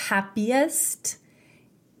happiest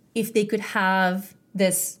if they could have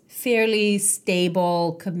this fairly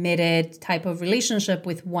stable, committed type of relationship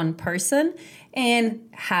with one person and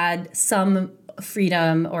had some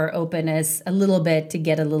freedom or openness a little bit to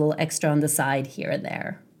get a little extra on the side here and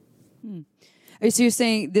there. So you're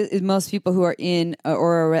saying most people who are in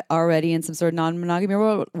or are already in some sort of non-monogamy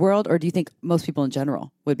world, or do you think most people in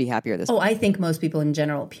general would be happier this way? I think most people in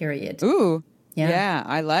general, period. Ooh. Yeah,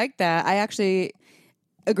 I like that. I actually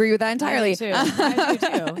agree with that entirely. I do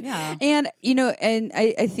too. Yeah. And,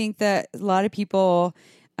 I think that a lot of people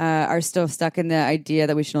are still stuck in the idea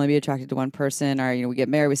that we should only be attracted to one person, or, we get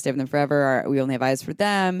married, we stay with them forever, or we only have eyes for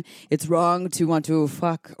them. It's wrong to want to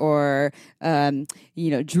fuck or,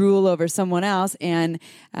 drool over someone else. And,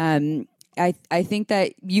 I think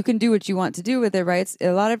that you can do what you want to do with it, right? It's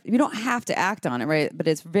you don't have to act on it, right? But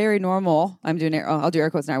it's very normal. I'll do air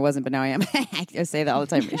quotes now. I wasn't, but now I am. I say that all the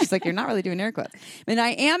time. She's like, you're not really doing air quotes. And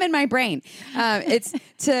I am in my brain.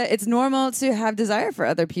 It's normal to have desire for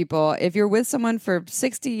other people. If you're with someone for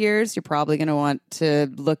 60 years, you're probably going to want to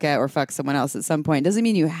look at or fuck someone else at some point. Doesn't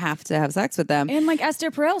mean you have to have sex with them. And like Esther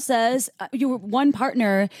Perel says, one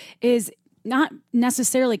partner is not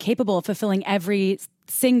necessarily capable of fulfilling every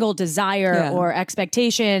single desire or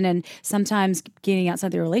expectation, and sometimes getting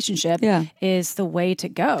outside the relationship is the way to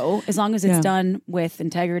go, as long as it's done with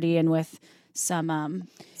integrity and with some and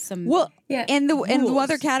the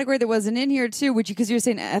other category that wasn't in here too, which, because you're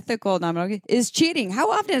saying ethical non-monogamy, is cheating.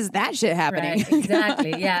 How often is that shit happening? Right,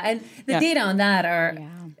 exactly. Yeah, and the data on that are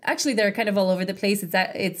actually, they're kind of all over the place.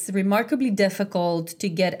 It's remarkably difficult to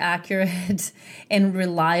get accurate and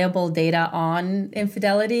reliable data on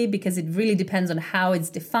infidelity, because it really depends on how it's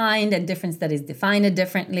defined, and different studies define it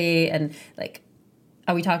differently. And like,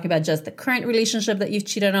 are we talking about just the current relationship that you've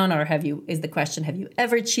cheated on, or have you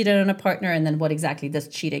ever cheated on a partner? And then what exactly does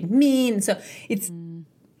cheating mean? So it's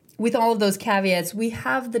with all of those caveats, we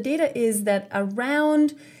have the data is that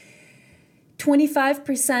around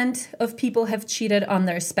 25% of people have cheated on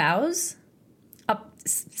their spouse,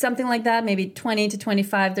 something like that, maybe 20 to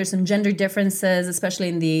 25. There's some gender differences, especially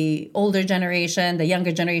in the older generation. The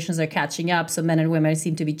younger generations are catching up, so men and women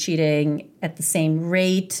seem to be cheating at the same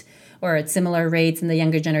rate or at similar rates in the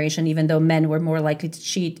younger generation, even though men were more likely to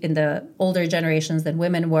cheat in the older generations than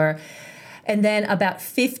women were. And then about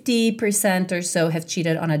 50% or so have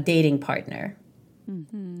cheated on a dating partner.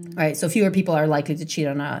 Mm-hmm. Right, so fewer people are likely to cheat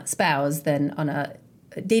on a spouse than on a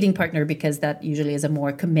dating partner, because that usually is a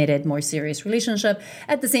more committed, more serious relationship.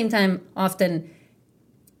 At the same time, often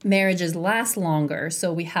marriages last longer,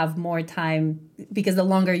 so we have more time, because the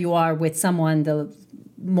longer you are with someone, the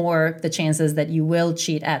more the chances that you will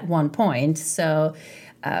cheat at one point. So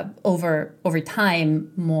over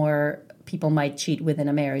time, more people might cheat within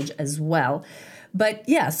a marriage as well. But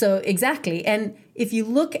yeah, so exactly. And if you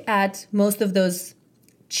look at most of those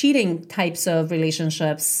cheating types of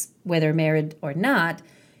relationships, whether married or not,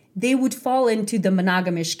 they would fall into the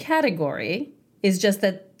monogamish category. It's just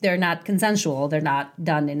that they're not consensual, they're not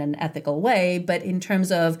done in an ethical way. But in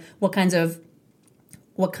terms of what kinds of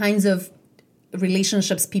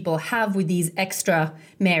relationships people have with these extra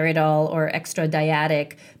marital or extra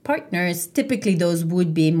dyadic partners, typically those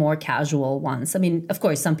would be more casual ones. I mean, of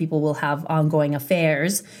course, some people will have ongoing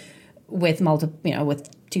affairs with with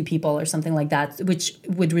two people or something like that, which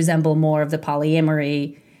would resemble more of the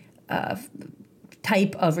polyamory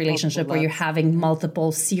type of relationship, where you're having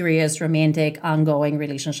multiple serious romantic ongoing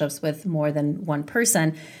relationships with more than one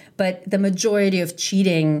person. But the majority of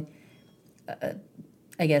cheating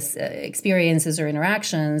experiences or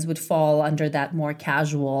interactions would fall under that more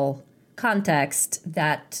casual context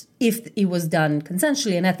that, if it was done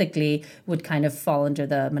consensually and ethically, would kind of fall under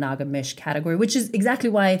the monogamish category, which is exactly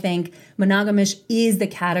why I think monogamish is the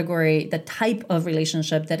category, the type of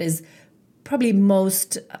relationship that is probably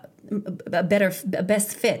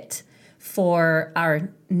best fit for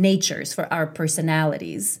our natures, for our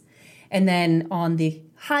personalities. And then on the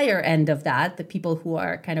higher end of that, the people who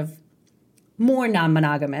are kind of more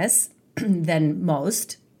non-monogamous, than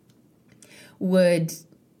most would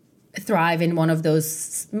thrive in one of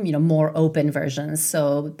those, more open versions.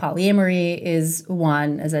 So polyamory is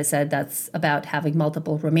one, as I said, that's about having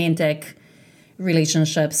multiple romantic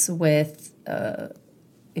relationships with,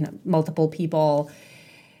 multiple people.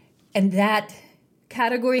 And that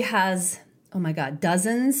category has, oh my God,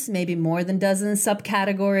 dozens, maybe more than dozens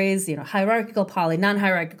subcategories, hierarchical poly,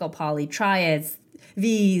 non-hierarchical poly, triads,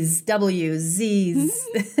 V's, W's, Z's,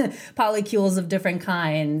 polycules of different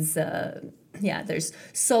kinds. There's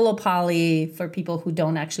solo poly for people who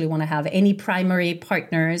don't actually want to have any primary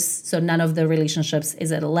partners. So none of the relationships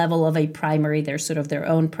is at a level of a primary. They're sort of their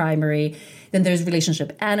own primary. Then there's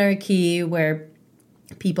relationship anarchy, where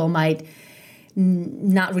people might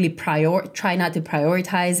not really try not to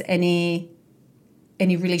prioritize any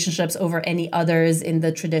relationships over any others in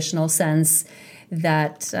the traditional sense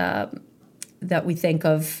that we think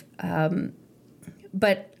of.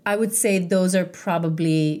 But I would say those are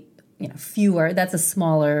probably fewer. That's a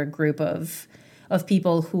smaller group of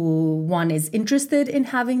people who, one, is interested in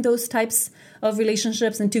having those types of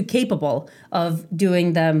relationships, and two, capable of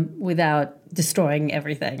doing them without destroying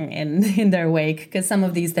everything in their wake. Because some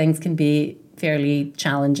of these things can be fairly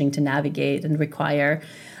challenging to navigate and require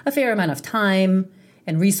a fair amount of time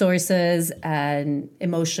and resources and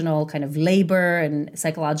emotional kind of labor and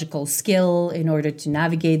psychological skill in order to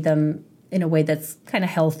navigate them in a way that's kind of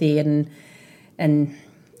healthy and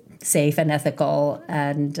safe and ethical.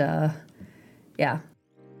 And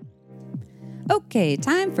Okay,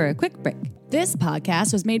 time for a quick break. This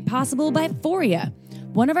podcast was made possible by Foria.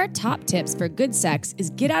 One of our top tips for good sex is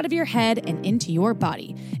get out of your head and into your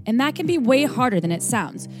body. And that can be way harder than it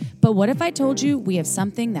sounds. But what if I told you we have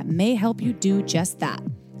something that may help you do just that?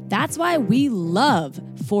 That's why we love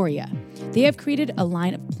Foria. They have created a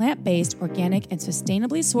line of plant-based, organic, and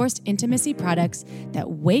sustainably sourced intimacy products that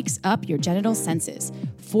wakes up your genital senses.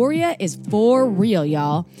 Foria is for real,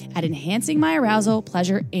 y'all, at enhancing my arousal,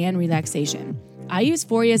 pleasure, and relaxation. I used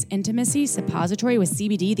Foria's Intimacy Suppository with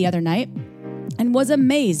CBD the other night and was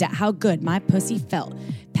amazed at how good my pussy felt.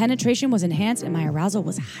 Penetration was enhanced and my arousal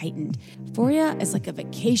was heightened. Foria is like a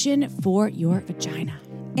vacation for your vagina.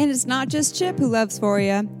 And it's not just Chip who loves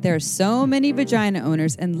Foria. There are so many vagina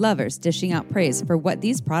owners and lovers dishing out praise for what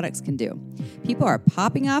these products can do. People are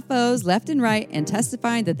popping off O's left and right and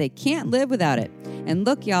testifying that they can't live without it. And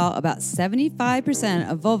look, y'all, about 75%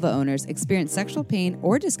 of vulva owners experience sexual pain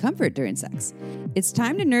or discomfort during sex. It's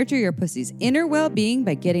time to nurture your pussy's inner well-being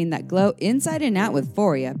by getting that glow inside and out with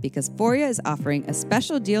Foria, because Foria is offering a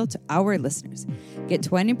special deal to our listeners. Get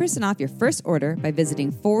 20% off your first order by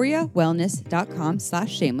visiting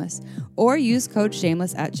foriawellness.com/shameless or use code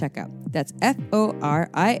shameless at checkout. That's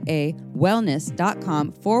FORIA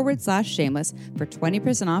wellness.com/shameless for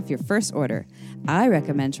 20% off your first order. I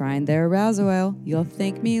recommend trying their arousal oil. You'll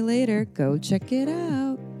thank me later. Go check it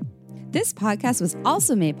out. This podcast was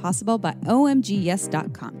also made possible by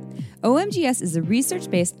OMGYes.com. OMGYes is a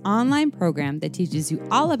research-based online program that teaches you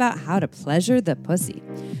all about how to pleasure the pussy.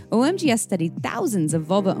 OMGYes studied thousands of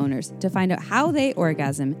vulva owners to find out how they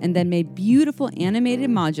orgasm and then made beautiful animated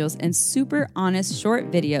modules and super honest short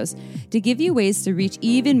videos to give you ways to reach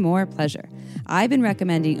even more pleasure. I've been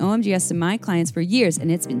recommending OMGYes to my clients for years,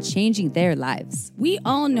 and it's been changing their lives. We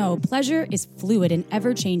all know pleasure is fluid and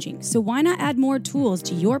ever-changing, so why not add more tools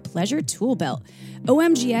to your pleasure tool belt?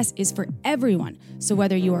 OMGYes is for everyone, so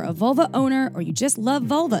whether you are a vulva owner or you just love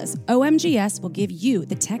vulvas, OMGYes will give you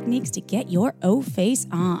the techniques to get your O-face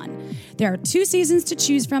on. There are 2 seasons to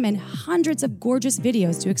choose from and hundreds of gorgeous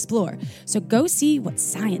videos to explore, so go see what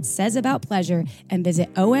science says about pleasure and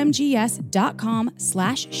visit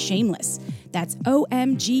OMGYes.com/shameless. That's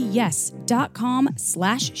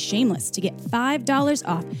OMGYes.com/shameless to get $5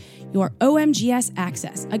 off your OMGYes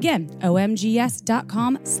access. Again,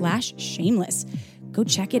 OMGYes.com/shameless. Go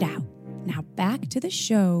check it out. Now back to the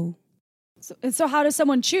show. So how does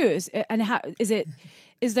someone choose? And how is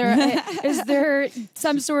there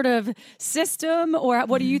some sort of system, or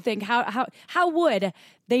what do you think? How would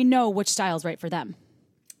they know which style is right for them?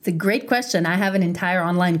 It's a great question. I have an entire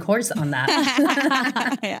online course on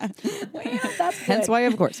that. Yeah. That's Hence why,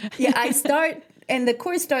 of course. And the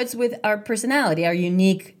course starts with our personality, our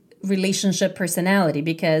unique relationship personality,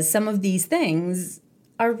 because some of these things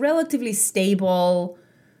are relatively stable,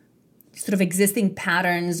 sort of existing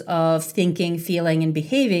patterns of thinking, feeling, and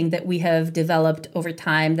behaving that we have developed over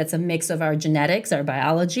time. That's a mix of our genetics, our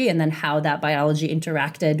biology, and then how that biology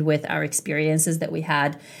interacted with our experiences that we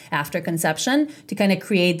had after conception to kind of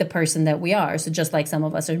create the person that we are. So just like some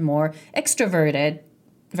of us are more extroverted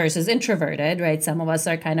versus introverted, right? Some of us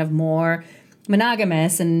are kind of more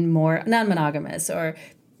monogamous and more non-monogamous, or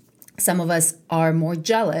Some of us are more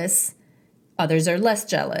jealous. Others are less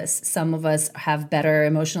jealous. Some of us have better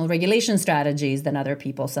emotional regulation strategies than other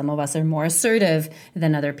people. Some of us are more assertive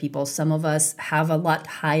than other people. Some of us have a lot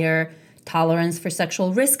higher tolerance for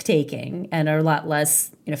sexual risk-taking and are a lot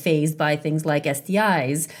less, fazed by things like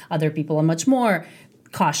STIs. Other people are much more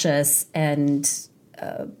cautious and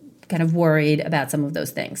kind of worried about some of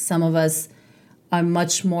those things. Some of us are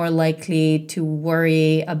much more likely to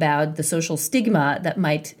worry about the social stigma that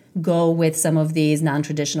might go with some of these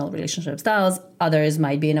non-traditional relationship styles. Others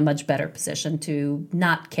might be in a much better position to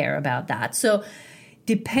not care about that. So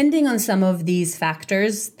depending on some of these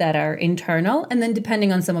factors that are internal, and then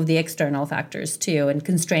depending on some of the external factors too, and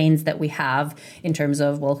constraints that we have in terms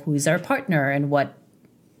of, well, who's our partner and what,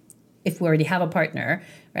 if we already have a partner,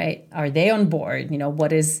 right? Are they on board?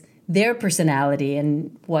 What is their personality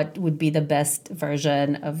and what would be the best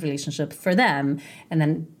version of relationship for them? And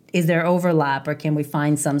then is there overlap, or can we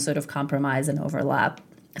find some sort of compromise and overlap?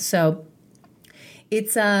 So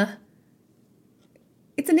it's an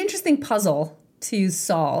interesting puzzle to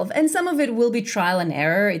solve. And some of it will be trial and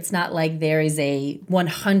error. It's not like there is a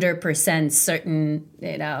 100% certain,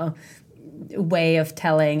 way of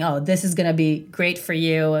telling, oh, this is going to be great for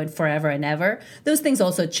you and forever and ever. Those things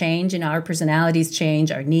also change. Our personalities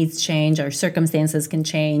change, our needs change, our circumstances can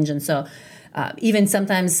change. And so even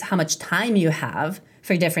sometimes how much time you have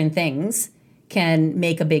for different things can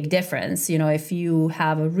make a big difference. If you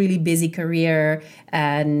have a really busy career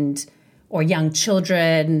or young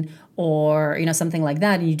children or, something like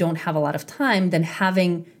that, and you don't have a lot of time, then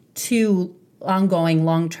having 2 ongoing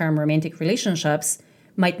long-term romantic relationships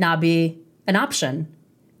might not be an option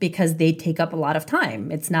because they take up a lot of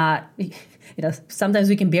time. It's not, sometimes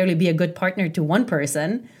we can barely be a good partner to one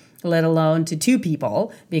person, let alone to 2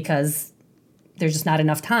 people, because there's just not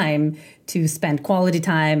enough time to spend quality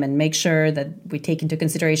time and make sure that we take into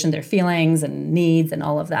consideration their feelings and needs and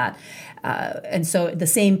all of that. And so the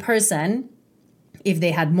same person, if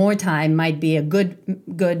they had more time, might be a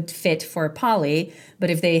good fit for poly, but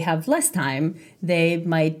if they have less time, they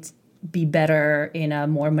might be better in a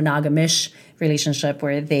more monogamish relationship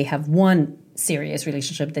where they have one serious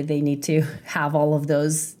relationship that they need to have all of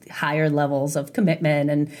those higher levels of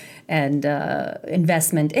commitment and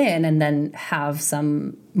investment in, and then have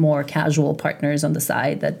some more casual partners on the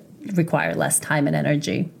side that require less time and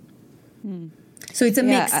energy. So it's a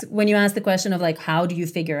mix. When you ask the question of how do you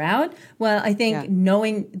figure out? Well, I think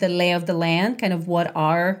knowing the lay of the land, kind of what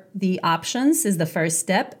are the options is the first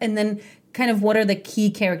step. And then kind of what are the key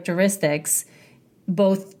characteristics,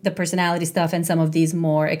 both the personality stuff and some of these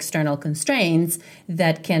more external constraints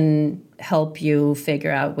that can help you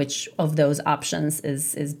figure out which of those options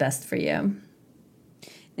is best for you.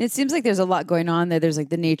 It seems like there's a lot going on there. There's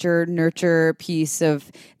the nature nurture piece of,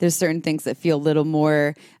 there's certain things that feel a little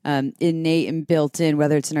more innate and built in,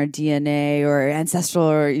 whether it's in our DNA or ancestral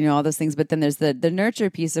or, all those things. But then there's the nurture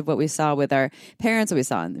piece of what we saw with our parents, what we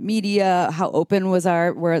saw in the media, how open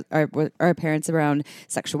were our parents around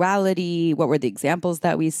sexuality, what were the examples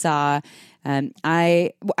that we saw.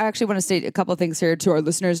 I actually want to state a couple of things here to our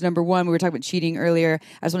listeners. Number one, we were talking about cheating earlier.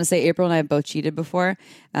 I just want to say April and I have both cheated before.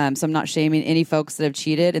 So I'm not shaming any folks that have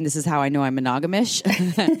cheated. And this is how I know I'm monogamish.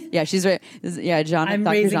 Yeah, she's right. Yeah,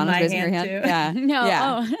 Dr. John is raising her hand. Too. Yeah. No.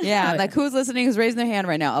 Yeah. Oh. Yeah. Who's listening who's raising their hand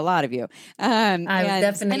right now? A lot of you.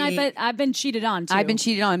 I've been cheated on too. I've been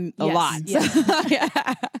cheated on a lot. Yes. So,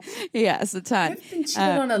 yes, a ton. I've been cheated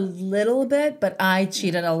on a little bit, but I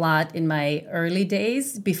cheated a lot in my early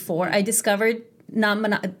days before I discovered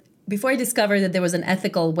that there was an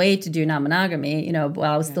ethical way to do non-monogamy,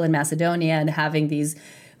 while I was still in Macedonia and having these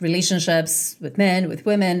relationships with men, with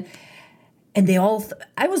women, and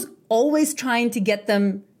I was always trying to get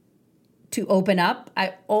them to open up.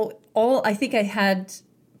 I think I had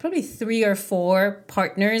probably 3 or 4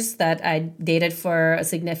 partners that I dated for a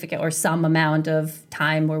significant or some amount of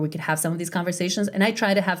time where we could have some of these conversations. And I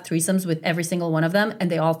tried to have threesomes with every single one of them, and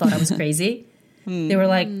they all thought I was crazy. They were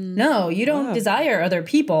like, no, you don't desire other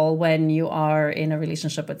people when you are in a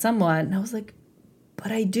relationship with someone. And I was like,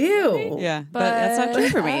 but I do. Yeah, but that's not true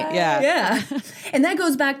for me. Yeah. Yeah. And that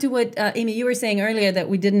goes back to what, Amy, you were saying earlier that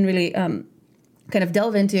we didn't really kind of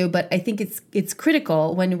delve into, but I think it's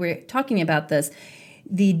critical when we're talking about this,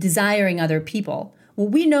 the desiring other people. What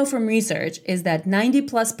we know from research is that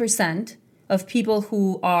 90+% of people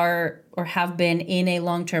who are or have been in a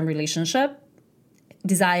long-term relationship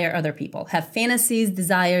desire other people, have fantasies,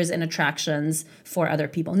 desires, and attractions for other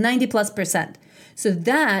people. 90+%. So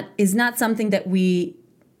that is not something that we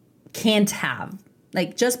can't have.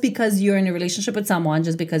 Just because you're in a relationship with someone,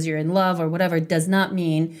 just because you're in love or whatever, does not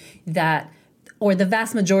mean that or the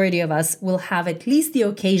vast majority of us will have at least the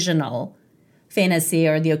occasional fantasy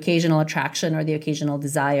or the occasional attraction or the occasional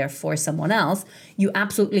desire for someone else. You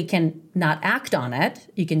absolutely can not act on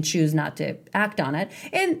it. You can choose not to act on it.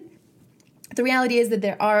 And the reality is that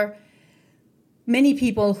there are many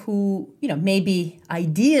people who, maybe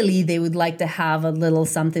ideally they would like to have a little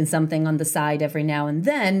something on the side every now and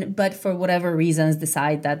then, but for whatever reasons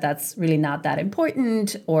decide that that's really not that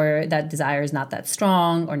important, or that desire is not that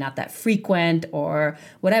strong or not that frequent or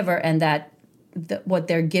whatever, and that what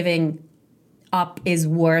they're giving up is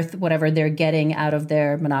worth whatever they're getting out of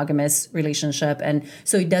their monogamous relationship. And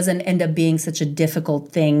so it doesn't end up being such a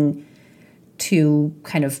difficult thing to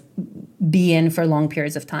kind of be in for long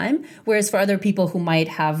periods of time. Whereas for other people who might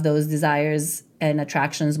have those desires and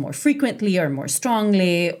attractions more frequently or more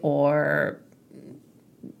strongly, or,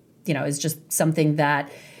 is just something that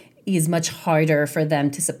is much harder for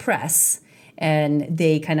them to suppress, and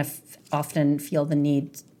they kind of often feel the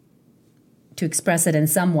need to express it in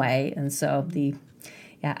some way. And so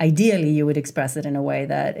ideally you would express it in a way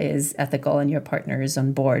that is ethical and your partner is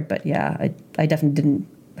on board. But I definitely didn't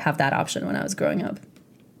have that option when I was growing up.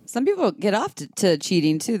 Some people get off to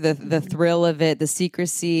cheating too, the thrill of it, the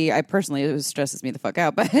secrecy. I personally, it stresses me the fuck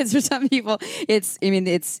out, but for some people, it's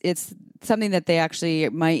something that they actually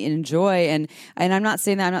might enjoy. And I'm not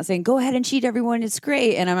saying that. I'm not saying go ahead and cheat everyone. It's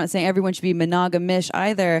great. And I'm not saying everyone should be monogamish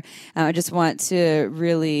either. I just want to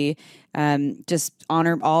really just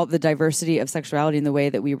honor all the diversity of sexuality in the way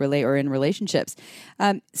that we relate or in relationships.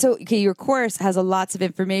 Your course has lots of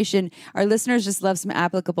information. Our listeners just love some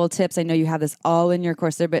applicable tips. I know you have this all in your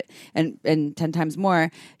course there, but and 10 times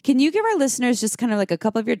more. Can you give our listeners just kind of like a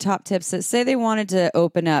couple of your top tips that say they wanted to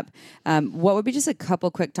open up? What would be just a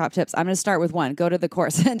couple quick top tips? I'm going to start with one. Go to the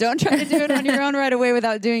course and don't try to do it on your own right away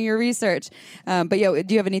without doing your research. Do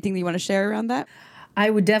you have anything that you want to share around that? I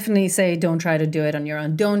would definitely say don't try to do it on your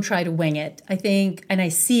own. Don't try to wing it. I think, and I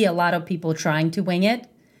see a lot of people trying to wing it,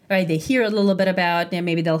 right? They hear a little bit about,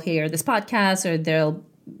 maybe they'll hear this podcast, or they'll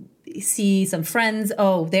see some friends,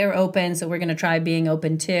 they're open, so we're going to try being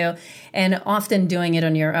open too. And often doing it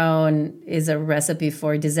on your own is a recipe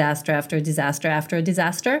for disaster after disaster after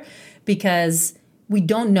disaster, because we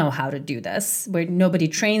don't know how to do this. Nobody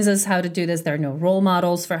trains us how to do this. There are no role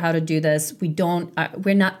models for how to do this.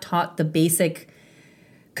 We're not taught the basic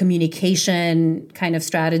communication kind of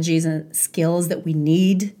strategies and skills that we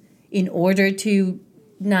need in order to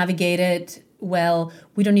navigate it well.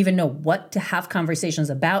 We don't even know what to have conversations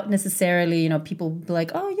about necessarily. People be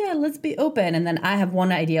like, let's be open. And then I have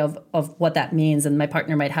one idea of what that means, and my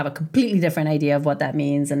partner might have a completely different idea of what that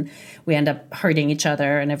means. And we end up hurting each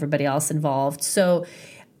other and everybody else involved. So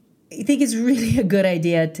I think it's really a good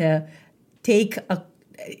idea to take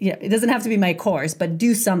it doesn't have to be my course, but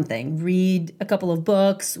do something. Read a couple of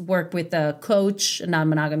books, work with a coach, a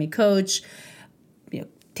non-monogamy coach,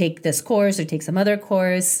 take this course or take some other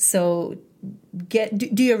course. So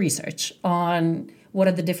do your research on what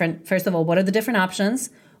are the different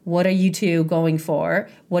options? What are you two going for?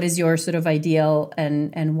 What is your sort of ideal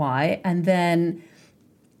and why? And then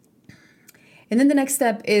the next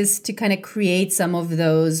step is to kind of create some of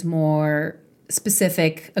those more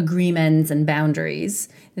specific agreements and boundaries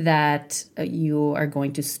that you are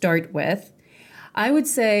going to start with. I would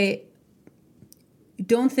say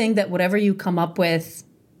don't think that whatever you come up with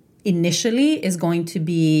initially is going to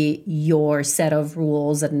be your set of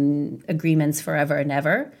rules and agreements forever and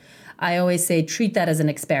ever. I always say treat that as an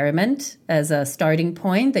experiment, as a starting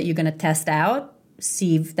point that you're going to test out,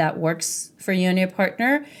 see if that works for you and your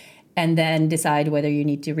partner, and then decide whether you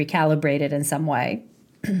need to recalibrate it in some way.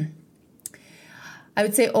 I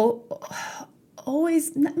would say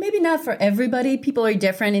always, maybe not for everybody. People are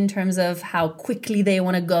different in terms of how quickly they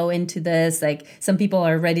want to go into this. Like some people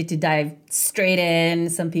are ready to dive straight in.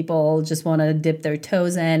 Some people just want to dip their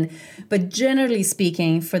toes in. But generally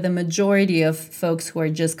speaking, for the majority of folks who are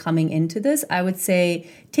just coming into this, I would say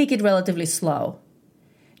take it relatively slow.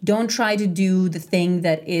 Don't try to do the thing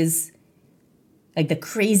that is like the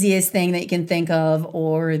craziest thing that you can think of,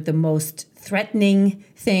 or the most threatening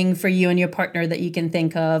thing for you and your partner that you can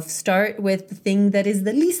think of. Start with the thing that is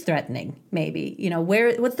the least threatening, maybe.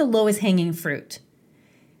 What's the lowest hanging fruit?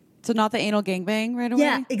 So not the anal gangbang right away?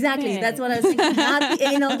 Yeah, exactly. Man. That's what I was thinking. Not the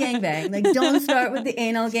anal gangbang. Like, don't start with the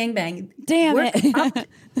anal gangbang. Damn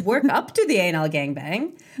Work up to the anal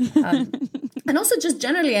gangbang. And also just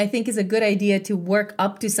generally, I think is a good idea to work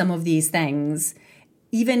up to some of these things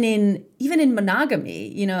even in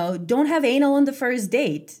monogamy, don't have anal on the first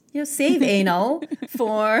date. Save anal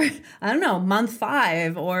for, I don't know, month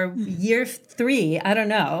 5 or year 3. I don't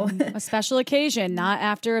know. A special occasion, not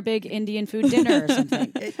after a big Indian food dinner or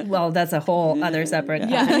something. Well, that's a whole other separate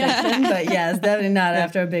conversation. But yes, definitely not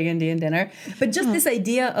after a big Indian dinner. But just this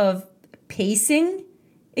idea of pacing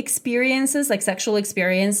experiences, like sexual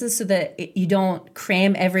experiences, so that you don't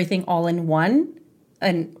cram everything all in one.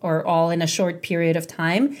 Or all in a short period of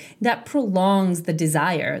time, that prolongs the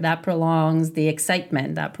desire, that prolongs the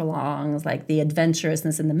excitement, that prolongs like the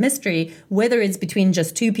adventurousness and the mystery, whether it's between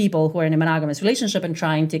just two people who are in a monogamous relationship and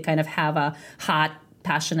trying to kind of have a hot,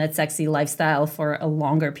 passionate, sexy lifestyle for a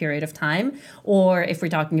longer period of time, or if we're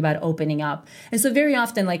talking about opening up. And so very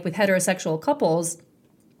often, like with heterosexual couples,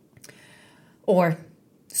 or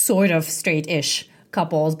sort of straight-ish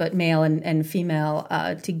couples, but male and female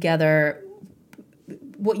together,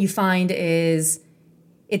 what you find is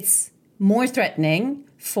it's more threatening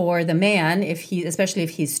for the man, especially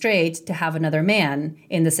if he's straight, to have another man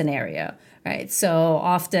in the scenario, right? So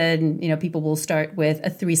often, people will start with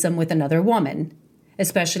a threesome with another woman,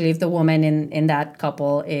 especially if the woman in that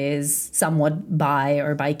couple is somewhat bi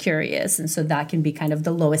or bi-curious. And so that can be kind of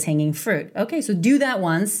the lowest hanging fruit. Okay, so do that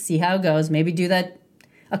once, see how it goes. Maybe do that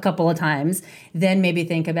a couple of times. Then maybe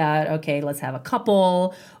think about, okay, let's have a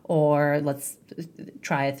couple, or let's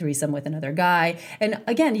try a threesome with another guy. And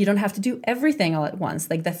again, you don't have to do everything all at once.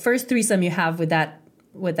 Like the first threesome you have with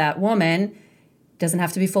that woman doesn't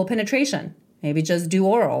have to be full penetration. Maybe just do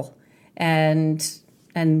oral and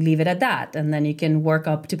leave it at that. And then you can work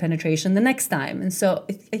up to penetration the next time. And so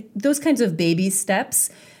those kinds of baby steps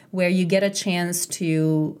where you get a chance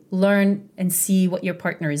to learn and see what your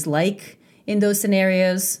partner is like in those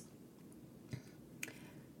scenarios,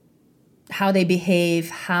 how they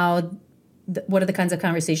behave, what are the kinds of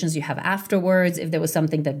conversations you have afterwards? If there was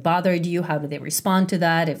something that bothered you, how do they respond to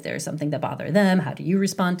that? If there's something that bothered them, how do you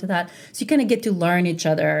respond to that? So you kind of get to learn each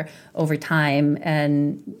other over time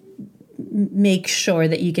and make sure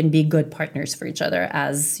that you can be good partners for each other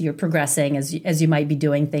as you're progressing, as you might be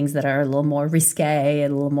doing things that are a little more risque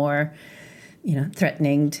and a little more,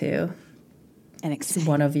 threatening to And exciting.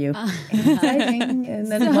 one of you. Exciting.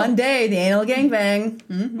 And then one day, the anal gangbang.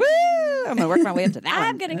 Mm-hmm. Woo! I'm going to work my way up to that I'm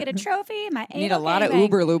one. going to get a trophy. My I need a lot of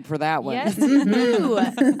Uber Loop for that one. Yes, you do.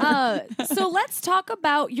 So let's talk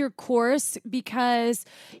about your course, because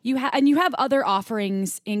you have other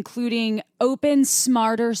offerings, including Open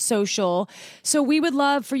Smarter Social. So we would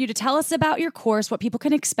love for you to tell us about your course, what people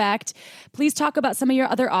can expect. Please talk about some of your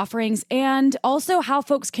other offerings, and also how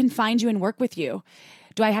folks can find you and work with you.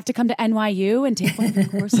 Do I have to come to NYU and take one of the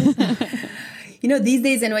courses? These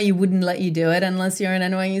days NYU wouldn't let you do it unless you're an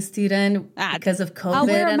NYU student because of COVID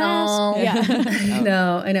wear a and mask. all. Yeah. I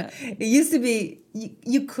know. It used to be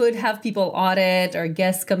you could have people audit or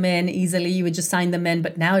guests come in easily. You would just sign them in.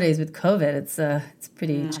 But nowadays with COVID, it's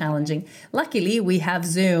pretty challenging. Luckily, we have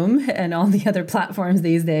Zoom and all the other platforms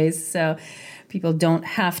these days, so people don't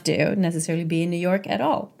have to necessarily be in New York at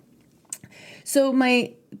all. So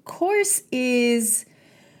my course is...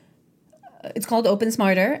 It's called Open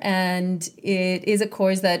Smarter, and it is a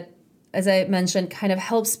course that, as I mentioned, kind of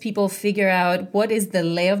helps people figure out what is the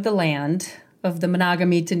lay of the land of the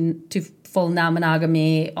monogamy to full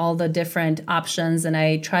non-monogamy, all the different options, and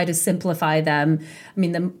I try to simplify them.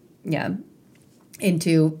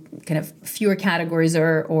 Into kind of fewer categories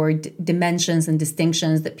or dimensions and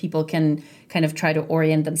distinctions that people can kind of try to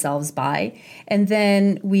orient themselves by. And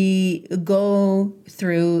then we go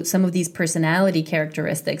through some of these personality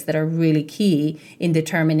characteristics that are really key in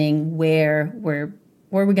determining where we're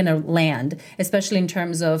going to land, especially in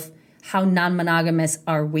terms of how non-monogamous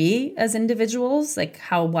are we as individuals, like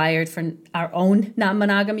how wired for our own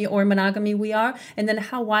non-monogamy or monogamy we are, and then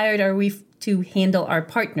how wired are we to handle our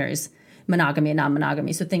partners' monogamy and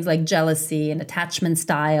non-monogamy. So things like jealousy and attachment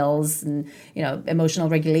styles and, emotional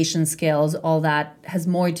regulation skills, all that has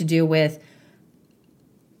more to do with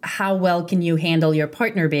how well can you handle your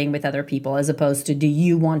partner being with other people, as opposed to do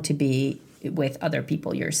you want to be with other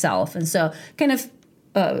people yourself. And so kind of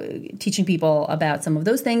teaching people about some of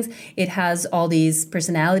those things. It has all these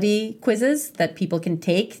personality quizzes that people can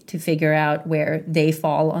take to figure out where they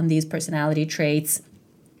fall on these personality traits,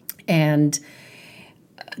 and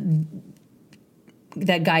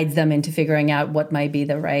that guides them into figuring out what might be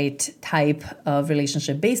the right type of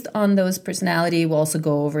relationship based on those personality. We'll also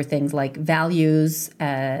go over things like values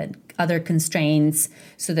and other constraints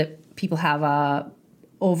so that people have a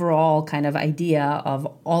overall kind of idea of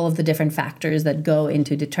all of the different factors that go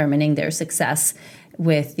into determining their success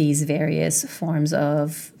with these various forms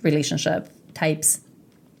of relationship types.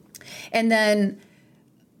 And then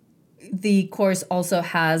the course also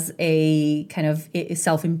has a kind of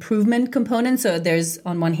self-improvement component. So there's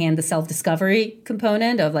on one hand the self-discovery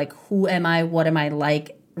component of like, who am I? What am I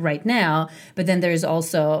like right now? But then there's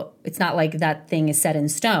also, it's not like that thing is set in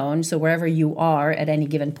stone. So wherever you are at any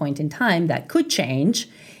given point in time, that could change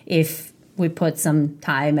if we put some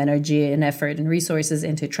time, energy, and effort and resources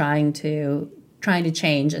into trying to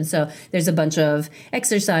change. And so there's a bunch of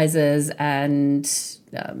exercises and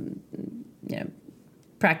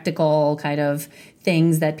practical kind of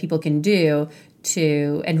things that people can do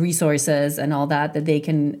and resources and all that they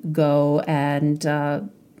can go and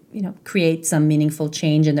create some meaningful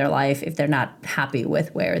change in their life if they're not happy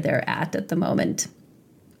with where they're at the moment.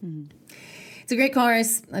 Mm-hmm. It's a great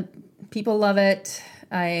course. People love it.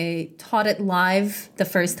 I taught it live the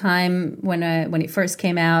first time when it first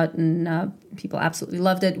came out, and people absolutely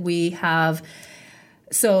loved it.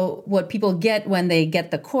 So what people get when they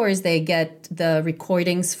get the course, they get the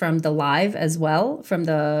recordings from the live as well, from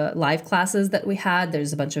the live classes that we had.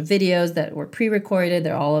 There's a bunch of videos that were pre-recorded.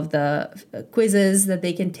 There are all of the quizzes that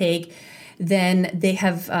they can take. Then they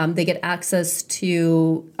get access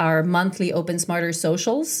to our monthly Open Smarter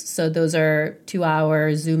socials. So those are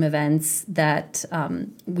 2-hour Zoom events that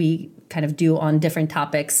we kind of do on different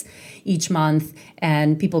topics each month.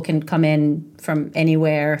 And people can come in from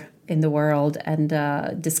anywhere in the world and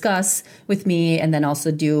discuss with me, and then also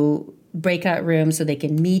do breakout rooms so they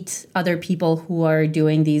can meet other people who are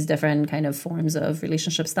doing these different kind of forms of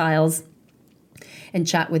relationship styles and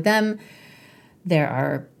chat with them.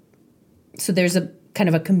 There's a kind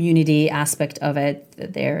of a community aspect of it.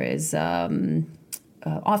 There is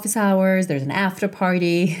office hours. There's an after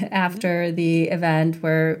party after the event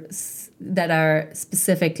that are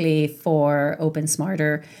specifically for Open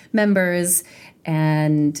Smarter members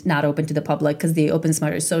and not open to the public, because the Open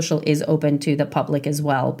Smarter Social is open to the public as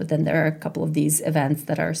well. But then there are a couple of these events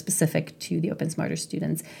that are specific to the Open Smarter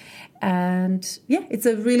students. And yeah, it's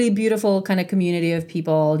a really beautiful kind of community of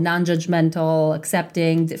people, non-judgmental,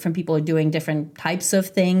 accepting. Different people are doing different types of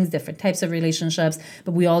things, different types of relationships,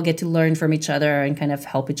 but we all get to learn from each other and kind of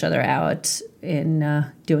help each other out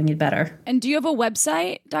in doing it better. And do you have a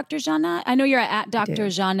website, Dr. Zhana? I know you're at Dr.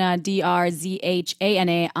 Zhana,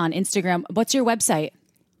 DRZHANA on Instagram. What's your website?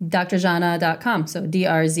 DrZhana.com. So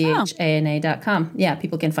DRZHANA.com. Yeah,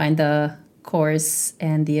 people can find the course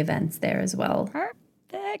and the events there as well. Perfect.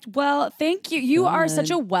 Well, thank you. You are such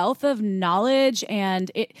a wealth of knowledge and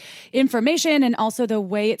information, and also the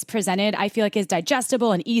way it's presented, I feel like is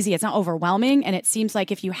digestible and easy. It's not overwhelming. And it seems like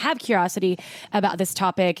if you have curiosity about this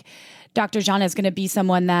topic, Dr. Zhana is going to be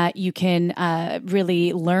someone that you can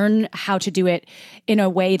really learn how to do it in a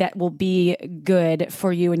way that will be good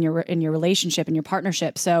for you in your relationship and your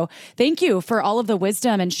partnership. So thank you for all of the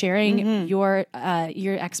wisdom and sharing your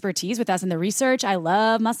expertise with us in the research. I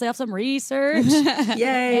love myself some research.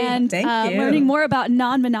 Yay! And Thank you. Learning more about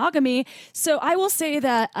non-monogamy. So I will say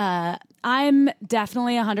that I'm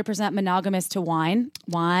definitely 100% monogamous to wine.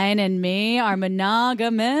 Wine and me are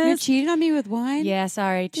monogamous. You cheated on me with wine? Yeah,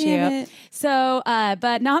 sorry, Damn it. So,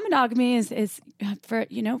 but non-monogamy is for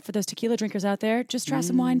those tequila drinkers out there, just try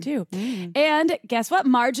some wine too. And guess what?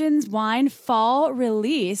 Margins Wine fall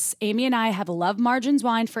release. Amy and I have loved Margins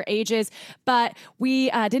Wine for ages, but we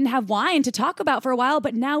didn't have wine to talk about for a while,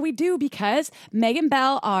 but now we do, because Megan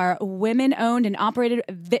Bell, our women-owned and operated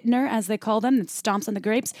vintner, as they call them, that stomps on the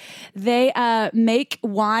grapes, they make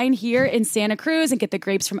wine here in Santa Cruz and get the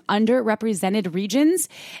grapes from underrepresented regions.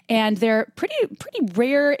 And they're pretty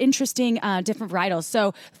rare, interesting, different varietals.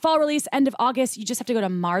 So fall release, end of August. You just have to go to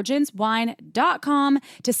marginswine.com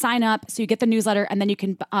to sign up. So you get the newsletter, and then you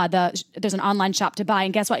can, there's an online shop to buy.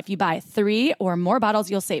 And guess what? If you buy 3 or more bottles,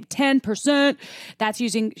 you'll save 10%. That's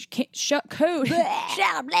using code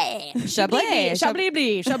Chablis.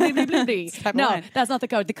 No, that's not the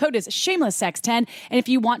code. The code is shamelesssex10. And if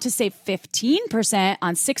you want to save 15%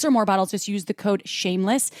 on 6 or more bottles, just use the code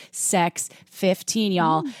shamelesssex15,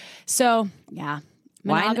 y'all. So yeah.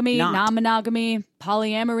 Monogamy, non-monogamy,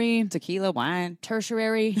 polyamory, Tequila, wine,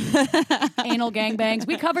 tertiary, anal gangbangs.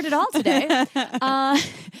 We covered it all today.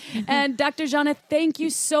 And Dr. Zhana, thank you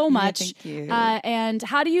so much. Yeah, thank you. And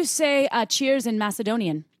how do you say cheers in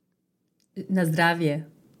Macedonian? Na zdravie.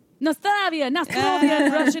 Nastravia in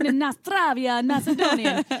Russian, and Nastravia in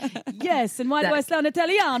Macedonian. Yes, and why do I sound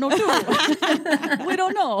Italiano too? We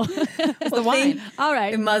don't know. It's the wine. All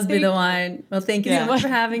right. It must be the wine. Well, thank you so much for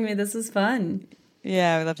having me. This was fun.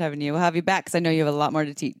 Yeah, we loved having you. We'll have you back because I know you have a lot more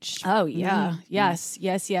to teach. Oh, yeah. Yes.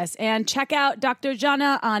 And check out Dr.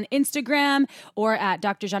 Jana on Instagram or at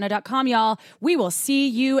drjana.com, y'all. We will see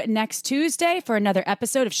you next Tuesday for another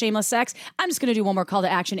episode of Shameless Sex. I'm just going to do one more call to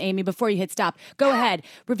action, Amy, before you hit stop. Go ahead.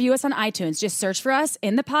 Review us on iTunes. Just search for us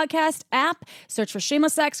in the podcast app. Search for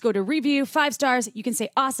Shameless Sex. Go to review, 5 stars. You can say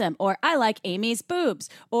awesome, or I like Amy's boobs,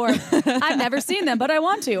 or I've never seen them, but I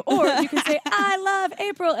want to. Or you can say I love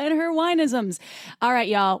April and her wineisms. All right,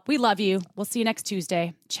 y'all. We love you. We'll see you next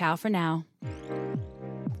Tuesday. Ciao for now.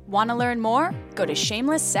 Want to learn more? Go to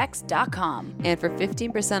shamelesssex.com. And for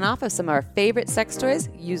 15% off of some of our favorite sex toys,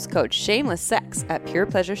 use code SHAMELESSSEX at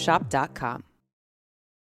purepleasureshop.com.